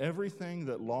 Everything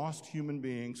that lost human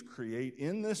beings create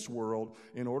in this world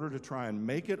in order to try and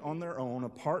make it on their own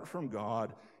apart from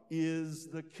God is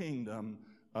the kingdom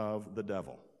of the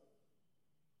devil.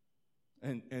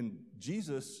 And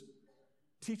Jesus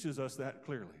teaches us that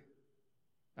clearly.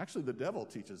 Actually, the devil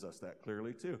teaches us that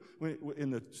clearly too.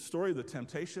 In the story of the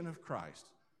temptation of Christ,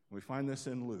 we find this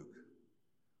in Luke,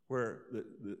 where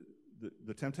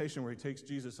the temptation where he takes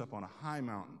Jesus up on a high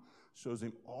mountain, shows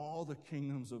him all the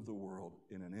kingdoms of the world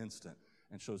in an instant,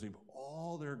 and shows him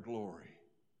all their glory.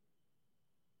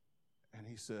 And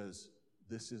he says,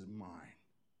 "This is mine.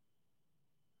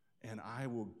 And I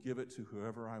will give it to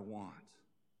whoever I want.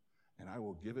 And I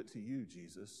will give it to you,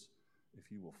 Jesus,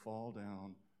 if you will fall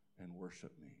down and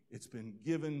worship me. It's been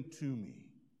given to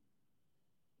me."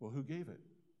 Well, who gave it?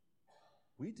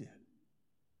 We did.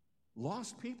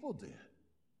 Lost people did.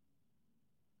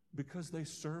 Because they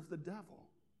serve the devil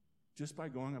just by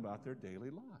going about their daily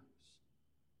lives.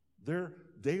 Their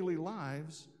daily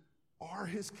lives are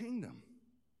his kingdom.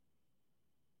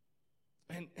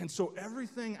 And so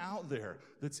everything out there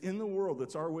that's in the world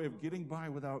that's our way of getting by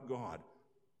without God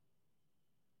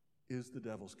is the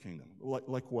devil's kingdom.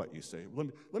 Like what, you say?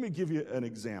 Let me give you an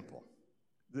example.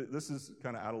 This is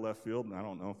kind of out of left field, and I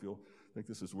don't know if you'll think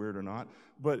this is weird or not.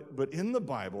 But in the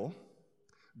Bible,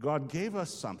 God gave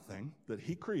us something that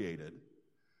he created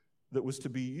that was to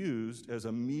be used as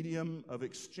a medium of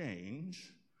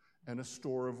exchange and a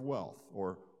store of wealth,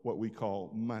 or what we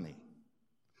call money.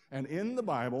 And in the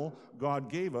Bible, God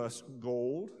gave us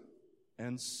gold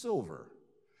and silver.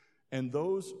 And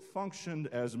those functioned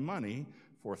as money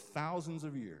for thousands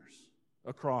of years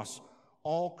across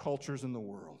all cultures in the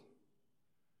world.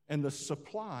 And the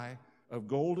supply of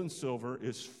gold and silver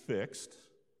is fixed.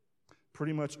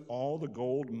 Pretty much all the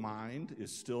gold mined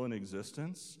is still in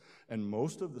existence. And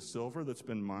most of the silver that's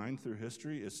been mined through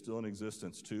history is still in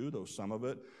existence too, though some of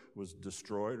it was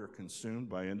destroyed or consumed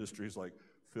by industries like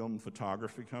film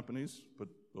photography companies, but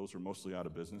those are mostly out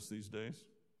of business these days.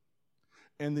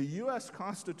 And the U.S.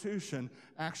 Constitution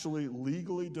actually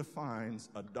legally defines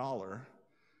 $1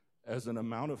 as an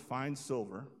amount of fine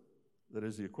silver that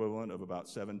is the equivalent of about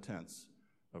 7/10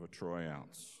 of a troy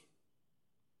ounce.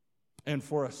 And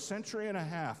for a century and a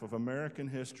half of American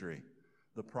history,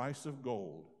 the price of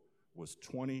gold was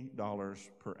 $20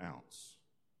 per ounce.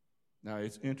 Now,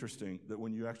 it's interesting that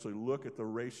when you actually look at the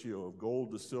ratio of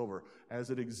gold to silver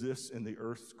as it exists in the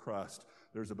earth's crust,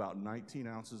 there's about 19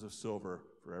 ounces of silver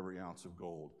for every ounce of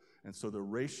gold. And so the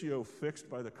ratio fixed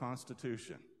by the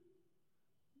Constitution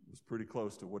was pretty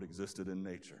close to what existed in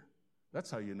nature. That's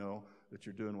how you know that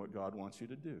you're doing what God wants you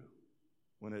to do,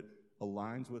 when it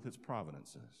aligns with his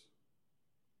providences.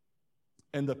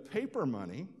 And the paper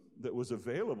money that was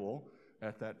available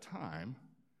at that time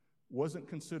wasn't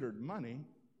considered money.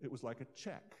 It was like a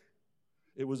check.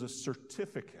 It was a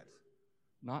certificate,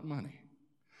 not money.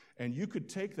 And you could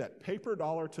take that paper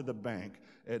dollar to the bank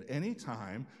at any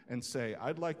time and say,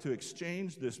 I'd like to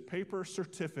exchange this paper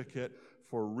certificate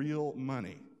for real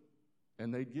money.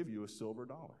 And they'd give you a silver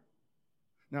dollar.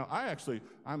 Now,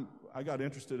 I got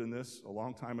interested in this a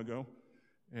long time ago,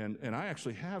 and I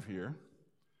actually have here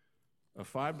a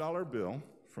 $5 bill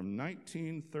from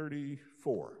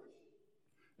 1934.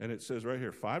 And it says right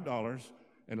here, $5,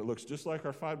 and it looks just like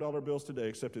our $5 bills today,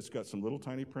 except it's got some little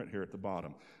tiny print here at the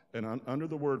bottom. And under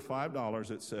the word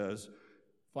 $5, it says,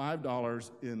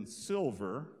 $5 in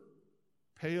silver,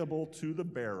 payable to the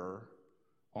bearer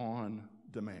on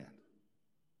demand.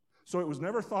 So it was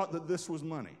never thought that this was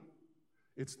money.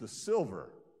 It's the silver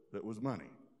that was money.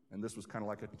 And this was kind of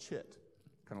like a chit,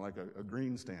 kind of like a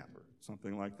green stamp or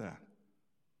something like that.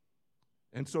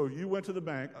 And so you went to the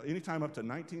bank anytime up to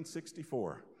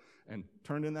 1964 and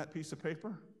turned in that piece of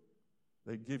paper,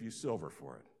 they'd give you silver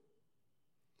for it.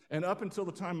 And up until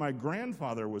the time my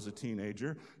grandfather was a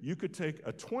teenager, you could take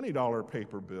a $20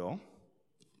 paper bill,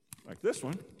 like this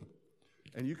one,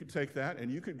 and you could take that and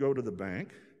you could go to the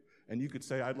bank and you could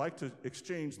say, I'd like to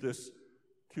exchange this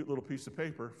cute little piece of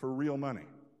paper for real money.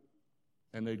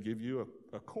 And they'd give you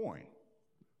a coin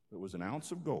that was an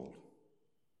ounce of gold.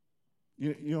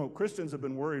 You know, Christians have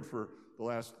been worried for the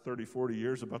last 30, 40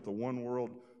 years about the one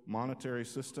world monetary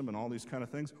system and all these kind of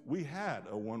things. We had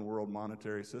a one world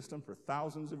monetary system for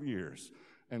thousands of years,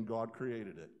 and God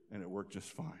created it, and it worked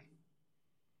just fine.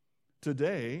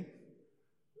 Today,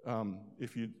 I've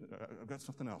got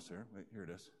something else here. Wait, here it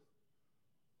is.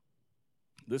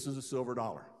 This is a silver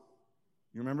dollar.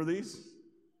 You remember these?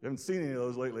 You haven't seen any of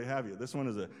those lately, have you? This one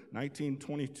is a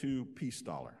 1922 peace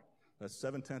dollar. That's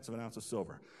 0.7 of an ounce of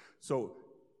silver. So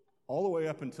all the way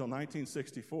up until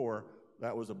 1964,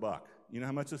 that was $1. You know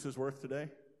how much this is worth today?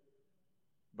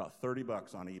 About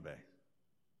 $30 on eBay.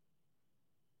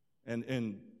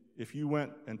 And if you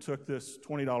went and took this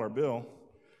 $20 bill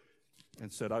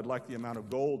and said, I'd like the amount of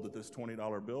gold that this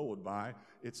 $20 bill would buy,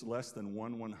 it's less than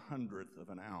 1/100th of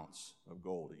an ounce of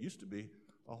gold. It used to be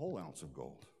a whole ounce of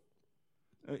gold.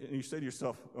 And you say to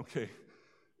yourself, okay,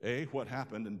 A, what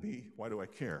happened? And B, why do I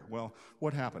care? Well,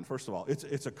 what happened? First of all,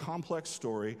 it's a complex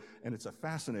story, and it's a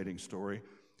fascinating story.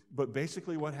 But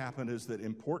basically what happened is that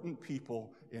important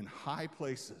people in high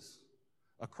places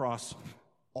across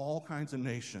all kinds of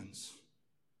nations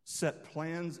set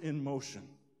plans in motion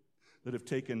that have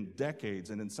taken decades,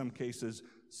 and in some cases,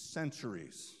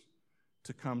 centuries,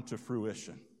 to come to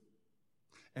fruition.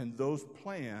 And those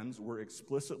plans were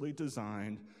explicitly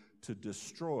designed to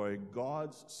destroy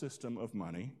God's system of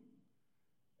money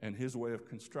and his way of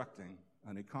constructing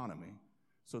an economy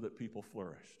so that people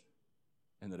flourished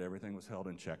and that everything was held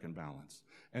in check and balance.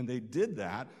 And they did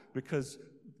that because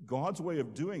God's way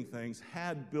of doing things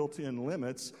had built-in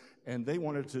limits, and they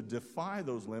wanted to defy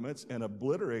those limits and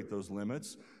obliterate those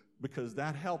limits because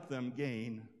that helped them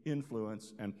gain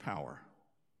influence and power.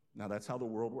 Now, that's how the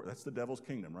world works. That's the devil's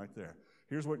kingdom right there.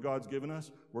 Here's what God's given us.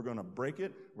 We're going to break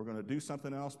it. We're going to do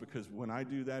something else because when I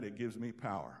do that, it gives me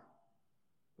power.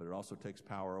 But it also takes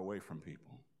power away from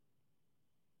people.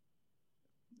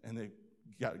 And they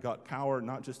got power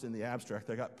not just in the abstract.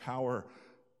 They got power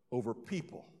over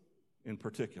people in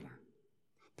particular.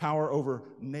 Power over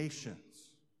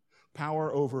nations.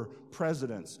 Power over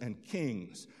presidents and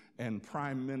kings and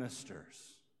prime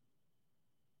ministers.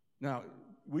 Now,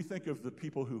 we think of the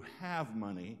people who have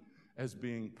money as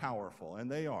being powerful, and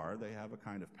they have a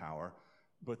kind of power,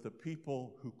 but the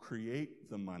people who create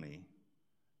the money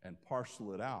and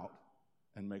parcel it out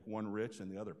and make one rich and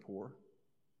the other poor,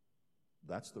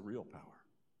 that's the real power.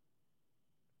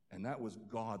 And that was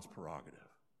God's prerogative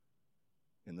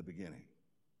in the beginning.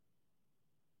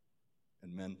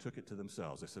 And men took it to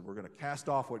themselves. They said, we're going to cast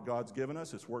off what God's given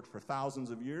us. It's worked for thousands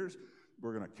of years.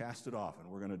 We're going to cast it off, and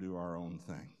we're going to do our own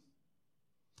thing.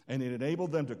 And it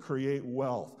enabled them to create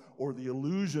wealth, or the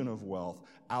illusion of wealth,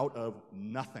 out of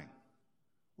nothing.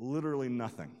 Literally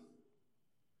nothing.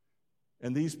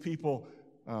 And these people,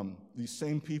 these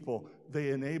same people,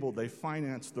 they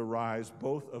financed the rise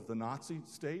both of the Nazi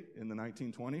state in the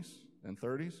 1920s and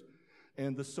 30s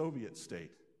and the Soviet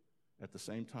state at the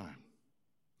same time.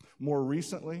 More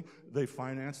recently, they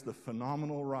financed the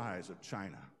phenomenal rise of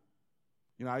China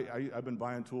You know, I've been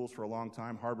buying tools for a long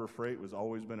time. Harbor Freight has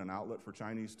always been an outlet for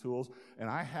Chinese tools. And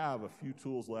I have a few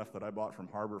tools left that I bought from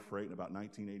Harbor Freight in about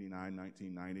 1989,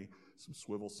 1990, some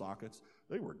swivel sockets.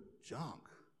 They were junk.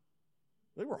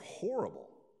 They were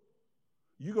horrible.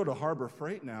 You go to Harbor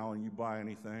Freight now and you buy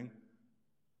anything,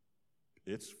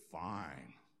 it's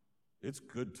fine. It's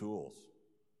good tools.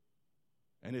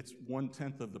 And it's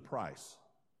 1/10 of the price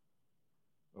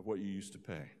of what you used to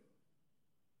pay.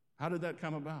 How did that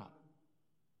come about?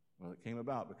 Well, it came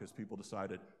about because people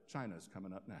decided China's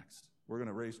coming up next. We're going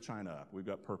to raise China up. We've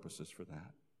got purposes for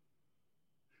that.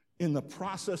 In the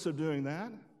process of doing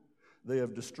that, they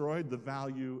have destroyed the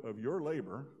value of your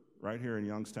labor right here in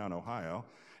Youngstown, Ohio,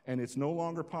 and it's no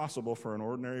longer possible for an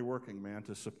ordinary working man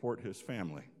to support his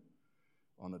family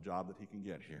on the job that he can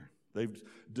get here. They've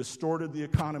distorted the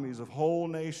economies of whole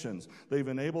nations. They've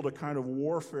enabled a kind of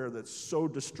warfare that's so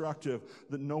destructive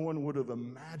that no one would have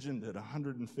imagined it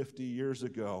 150 years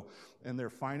ago. And they're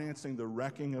financing the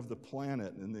wrecking of the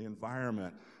planet and the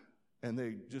environment, and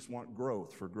they just want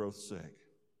growth for growth's sake.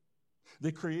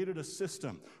 They created a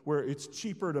system where it's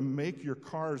cheaper to make your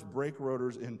car's brake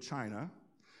rotors in China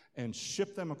and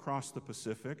ship them across the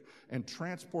Pacific and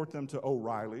transport them to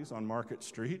O'Reilly's on Market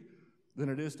Street than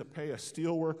it is to pay a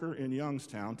steel worker in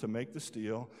Youngstown to make the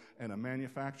steel and a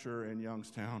manufacturer in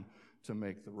Youngstown to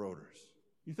make the rotors.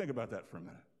 You think about that for a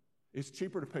minute. It's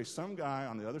cheaper to pay some guy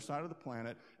on the other side of the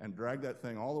planet and drag that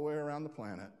thing all the way around the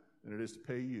planet than it is to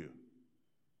pay you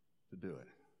to do it.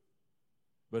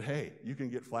 But hey, you can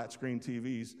get flat screen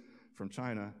TVs from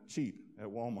China cheap at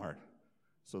Walmart.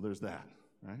 So there's that,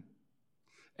 right?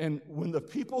 And when the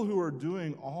people who are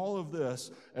doing all of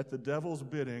this at the devil's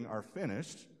bidding are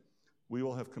finished, we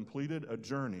will have completed a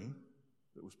journey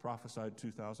that was prophesied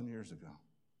 2,000 years ago.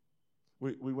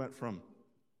 We went from,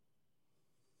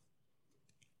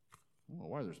 I don't know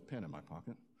why there's a pen in my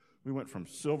pocket. We went from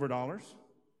silver dollars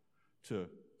to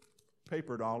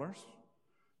paper dollars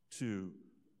to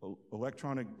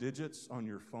electronic digits on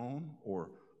your phone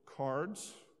or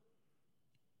cards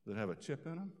that have a chip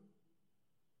in them.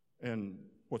 And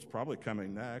what's probably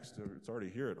coming next, or it's already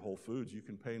here at Whole Foods, you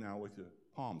can pay now with your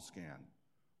palm scan.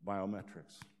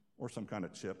 Biometrics, or some kind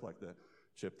of chip like the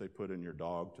chip they put in your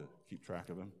dog to keep track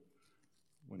of him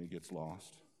when he gets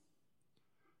lost.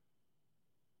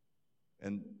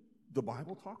 And the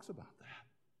Bible talks about that.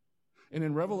 And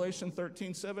in Revelation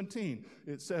 13:17,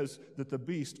 it says that the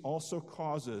beast also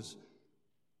causes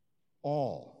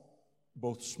all,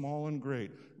 both small and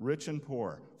great, rich and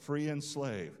poor, free and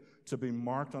slave, to be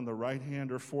marked on the right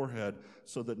hand or forehead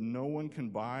so that no one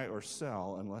can buy or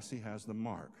sell unless he has the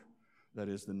mark. That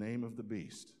is the name of the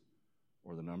beast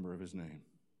or the number of his name.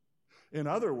 In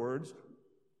other words,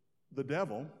 the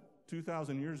devil,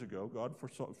 2,000 years ago, God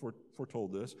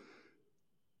foretold this,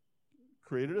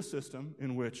 created a system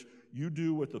in which you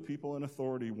do what the people in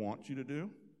authority want you to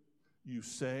do, you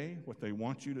say what they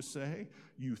want you to say,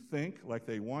 you think like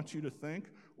they want you to think,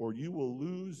 or you will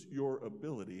lose your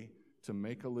ability to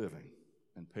make a living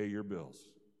and pay your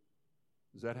bills.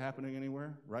 Is that happening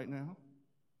anywhere right now?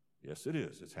 Yes, it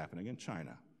is. It's happening in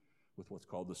China with what's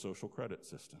called the social credit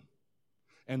system.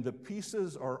 And the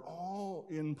pieces are all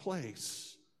in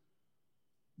place.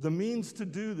 The means to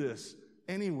do this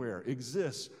anywhere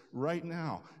exists right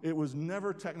now. It was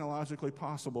never technologically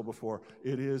possible before.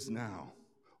 It is now.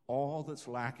 All that's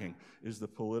lacking is the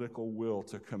political will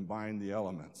to combine the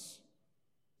elements.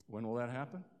 When will that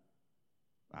happen?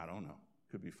 I don't know.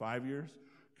 Could be 5 years,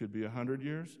 could be 100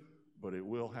 years, but it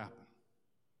will happen.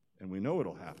 And we know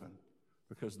it'll happen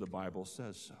because the Bible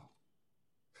says so.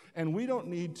 And we don't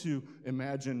need to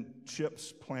imagine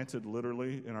chips planted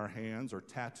literally in our hands or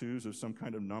tattoos of some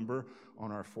kind of number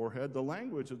on our forehead. The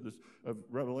language of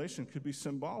Revelation could be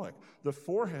symbolic. The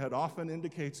forehead often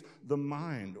indicates the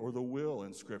mind or the will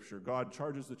in Scripture. God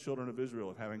charges the children of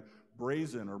Israel of having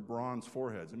brazen or bronze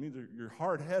foreheads. It means you're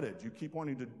hard-headed. You keep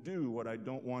wanting to do what I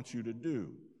don't want you to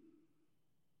do.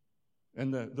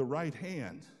 And the right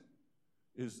hand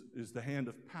is the hand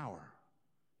of power.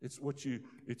 It's what you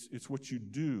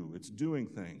do. It's doing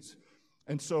things.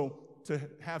 And so to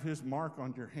have his mark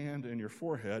on your hand and your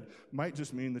forehead might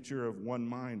just mean that you're of one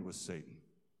mind with Satan,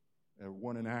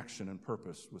 one in action and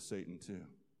purpose with Satan too.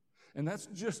 And that's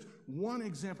just one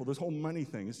example. This whole money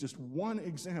thing is just one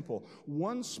example,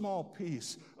 one small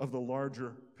piece of the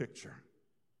larger picture.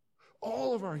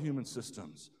 All of our human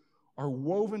systems are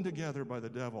woven together by the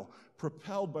devil,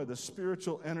 propelled by the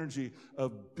spiritual energy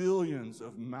of billions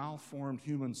of malformed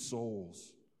human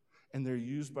souls. And they're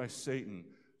used by Satan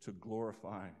to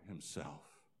glorify himself.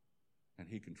 And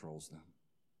he controls them.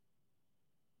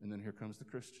 And then here comes the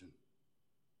Christian.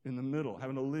 In the middle,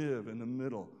 having to live in the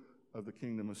middle of the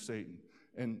kingdom of Satan.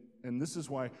 And this is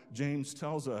why James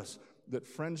tells us that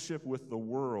friendship with the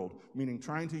world, meaning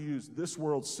trying to use this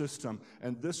world's system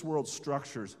and this world's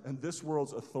structures and this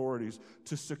world's authorities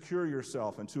to secure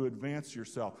yourself and to advance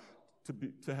yourself,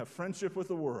 to have friendship with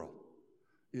the world,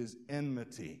 is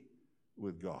enmity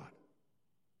with God.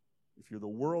 If you're the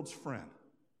world's friend,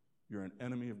 you're an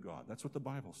enemy of God. That's what the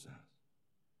Bible says.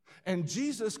 And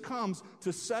Jesus comes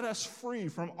to set us free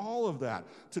from all of that,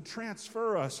 to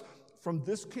transfer us from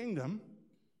this kingdom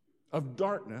of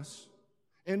darkness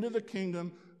into the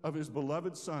kingdom of his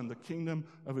beloved Son, the kingdom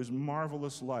of his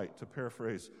marvelous light, to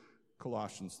paraphrase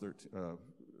Colossians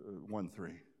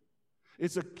 1:3.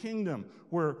 It's a kingdom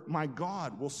where my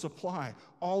God will supply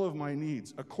all of my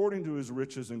needs according to his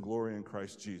riches and glory in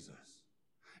Christ Jesus.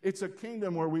 It's a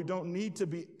kingdom where we don't need to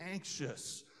be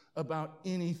anxious about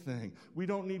anything. We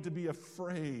don't need to be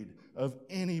afraid of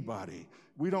anybody.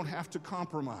 We don't have to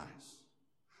compromise.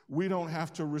 We don't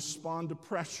have to respond to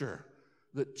pressure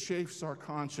that chafes our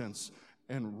conscience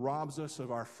and robs us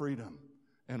of our freedom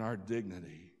and our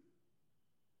dignity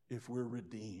if we're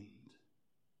redeemed.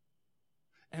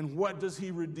 And what does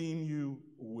he redeem you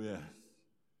with?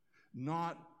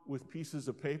 Not with pieces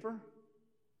of paper,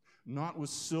 not with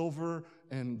silver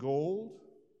and gold,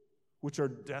 which are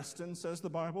destined, says the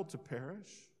Bible, to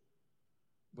perish,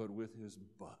 but with his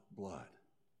blood,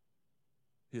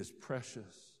 his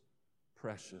precious,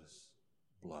 precious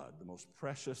blood, the most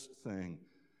precious thing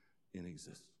in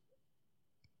existence.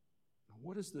 Now,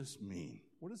 what does this mean?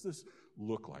 What does this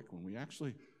look like when we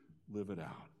actually live it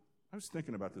out? I was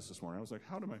thinking about this morning. I was like,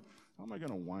 how am I going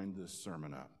to wind this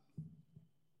sermon up?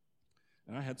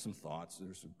 And I had some thoughts.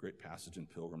 There's a great passage in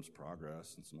Pilgrim's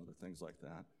Progress and some other things like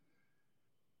that.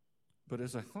 But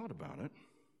as I thought about it,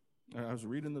 I was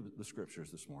reading the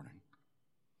scriptures this morning.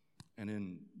 And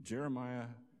in Jeremiah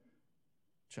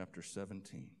chapter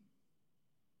 17,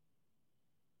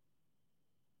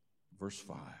 verse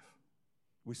 5,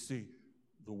 we see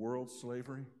the world's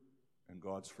slavery and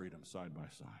God's freedom side by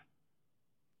side.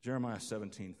 Jeremiah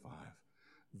 17:5.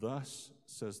 Thus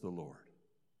says the Lord,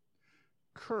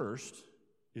 cursed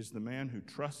is the man who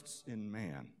trusts in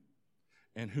man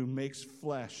and who makes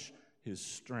flesh his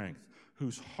strength,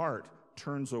 whose heart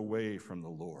turns away from the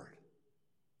Lord.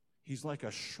 He's like a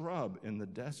shrub in the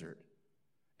desert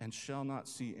and shall not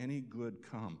see any good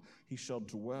come. He shall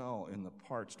dwell in the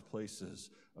parched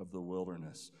places of the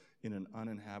wilderness, in an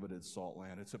uninhabited salt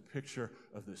land. It's a picture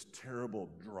of this terrible,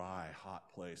 dry,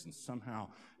 hot place. And somehow,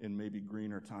 in maybe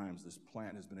greener times, this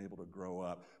plant has been able to grow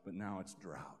up, but now it's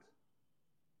drought.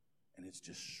 And it's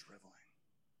just shriveling,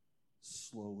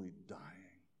 slowly dying,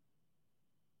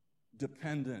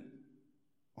 dependent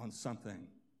on something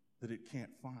that it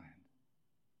can't find,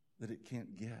 that it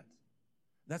can't get.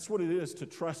 That's what it is to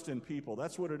trust in people.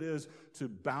 That's what it is to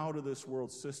bow to this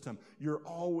world system. You're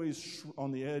always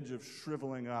on the edge of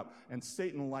shriveling up, and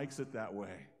Satan likes it that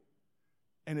way.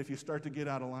 And if you start to get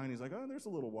out of line, he's like, oh, there's a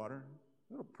little water.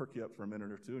 It'll perk you up for a minute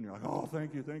or two, and you're like, oh,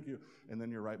 thank you. And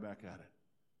then you're right back at it.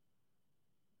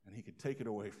 And he could take it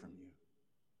away from you.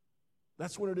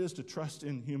 That's what it is to trust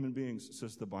in human beings,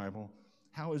 says the Bible.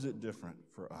 How is it different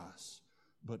for us?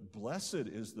 But blessed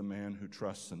is the man who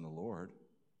trusts in the Lord,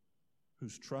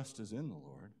 whose trust is in the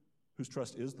Lord, whose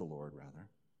trust is the Lord, rather.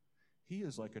 He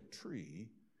is like a tree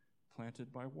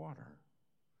planted by water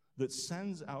that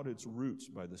sends out its roots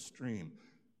by the stream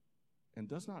and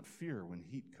does not fear when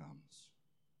heat comes,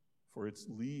 for its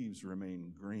leaves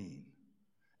remain green.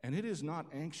 And it is not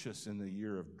anxious in the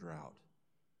year of drought,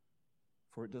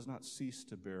 for it does not cease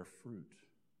to bear fruit.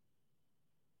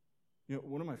 You know,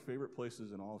 one of my favorite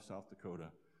places in all of South Dakota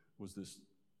was this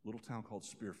little town called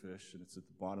Spearfish, and it's at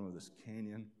the bottom of this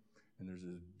canyon, and there's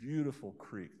this beautiful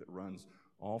creek that runs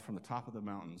all from the top of the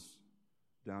mountains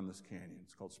down this canyon.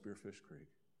 It's called Spearfish Creek.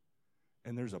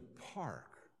 And there's a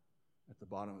park at the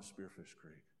bottom of Spearfish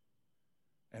Creek.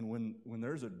 And when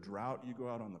there's a drought, you go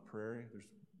out on the prairie. There's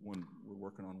one, we're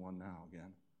working on one now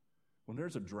again. When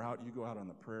there's a drought, you go out on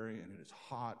the prairie, and it is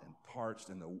hot and parched,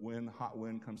 and the hot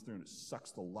wind comes through, and it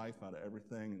sucks the life out of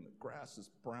everything, and the grass is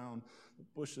brown, the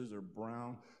bushes are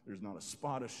brown, there's not a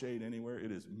spot of shade anywhere.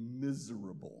 It is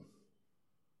miserable.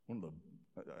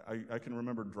 I can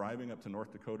remember driving up to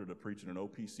North Dakota to preach in an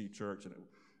OPC church, and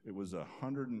it was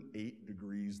 108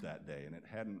 degrees that day, and it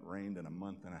hadn't rained in a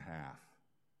month and a half.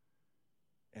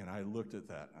 And I looked at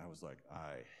that, and I was like,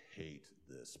 I hate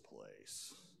this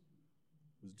place.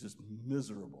 It was just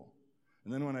miserable.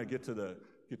 And then when I get to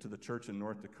the church in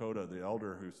North Dakota, the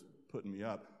elder who's putting me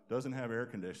up doesn't have air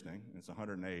conditioning. It's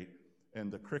 108,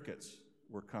 and the crickets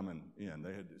were coming in.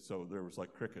 So there was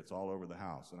like crickets all over the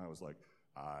house, and I was like,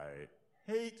 I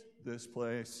hate this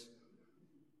place.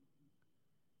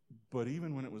 But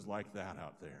even when it was like that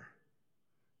out there,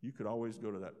 you could always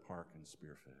go to that park and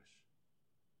spearfish.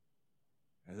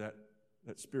 And that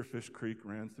Spearfish Creek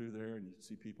ran through there, and you'd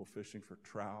see people fishing for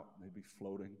trout, maybe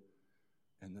floating.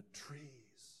 And the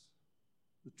trees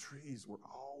were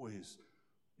always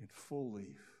in full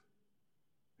leaf.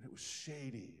 And it was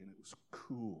shady, and it was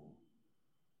cool,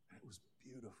 and it was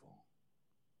beautiful.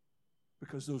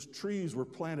 Because those trees were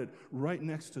planted right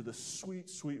next to the sweet,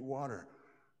 sweet water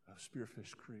of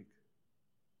Spearfish Creek.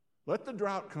 Let the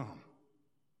drought come.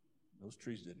 Those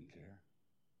trees didn't care.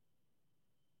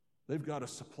 They've got a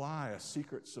supply, a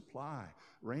secret supply.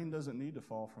 Rain doesn't need to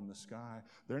fall from the sky.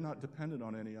 They're not dependent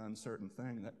on any uncertain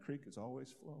thing. That creek is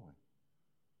always flowing.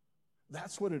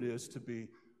 That's what it is to be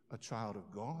a child of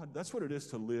God. That's what it is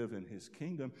to live in His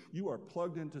kingdom. You are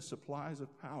plugged into supplies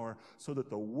of power so that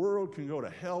the world can go to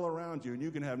hell around you and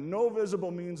you can have no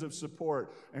visible means of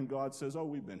support. And God says, oh,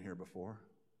 we've been here before.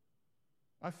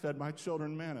 I fed my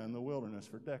children manna in the wilderness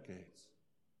for decades.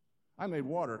 I made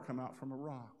water come out from a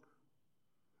rock.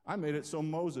 I made it so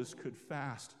Moses could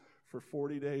fast for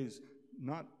 40 days,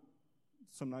 not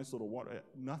some nice little water,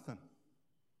 nothing.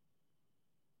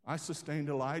 I sustained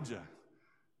Elijah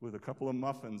with a couple of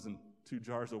muffins and 2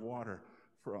 jars of water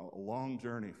for a long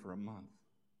journey for a month.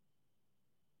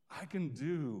 I can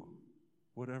do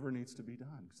whatever needs to be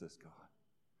done, says God.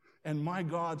 And my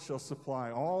God shall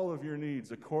supply all of your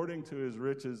needs according to His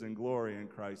riches and glory in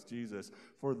Christ Jesus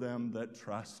for them that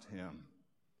trust Him,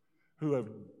 who have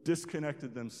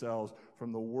disconnected themselves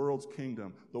from the world's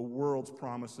kingdom, the world's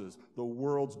promises, the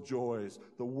world's joys,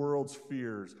 the world's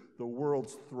fears, the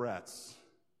world's threats.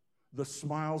 The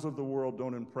smiles of the world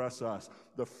don't impress us.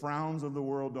 The frowns of the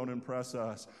world don't impress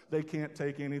us. They can't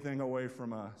take anything away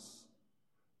from us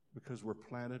because we're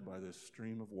planted by this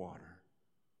stream of water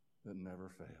that never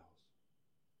fails.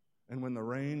 And when the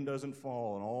rain doesn't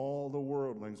fall and all the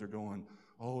worldlings are going,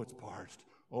 oh, it's parched.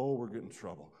 Oh, we're getting in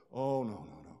trouble. Oh, no.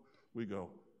 We go,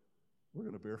 we're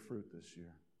going to bear fruit this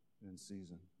year in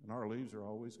season. And our leaves are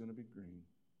always going to be green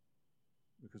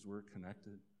because we're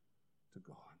connected to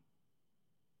God.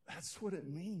 That's what it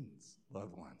means,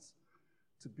 loved ones,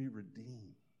 to be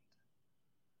redeemed.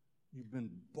 You've been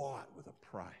bought with a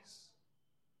price.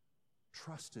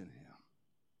 Trust in Him,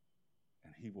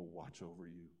 and He will watch over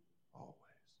you always.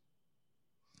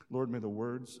 Lord, may the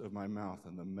words of my mouth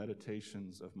and the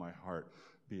meditations of my heart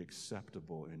be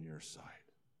acceptable in your sight.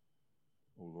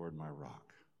 O Lord, my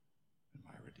rock and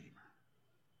my redeemer.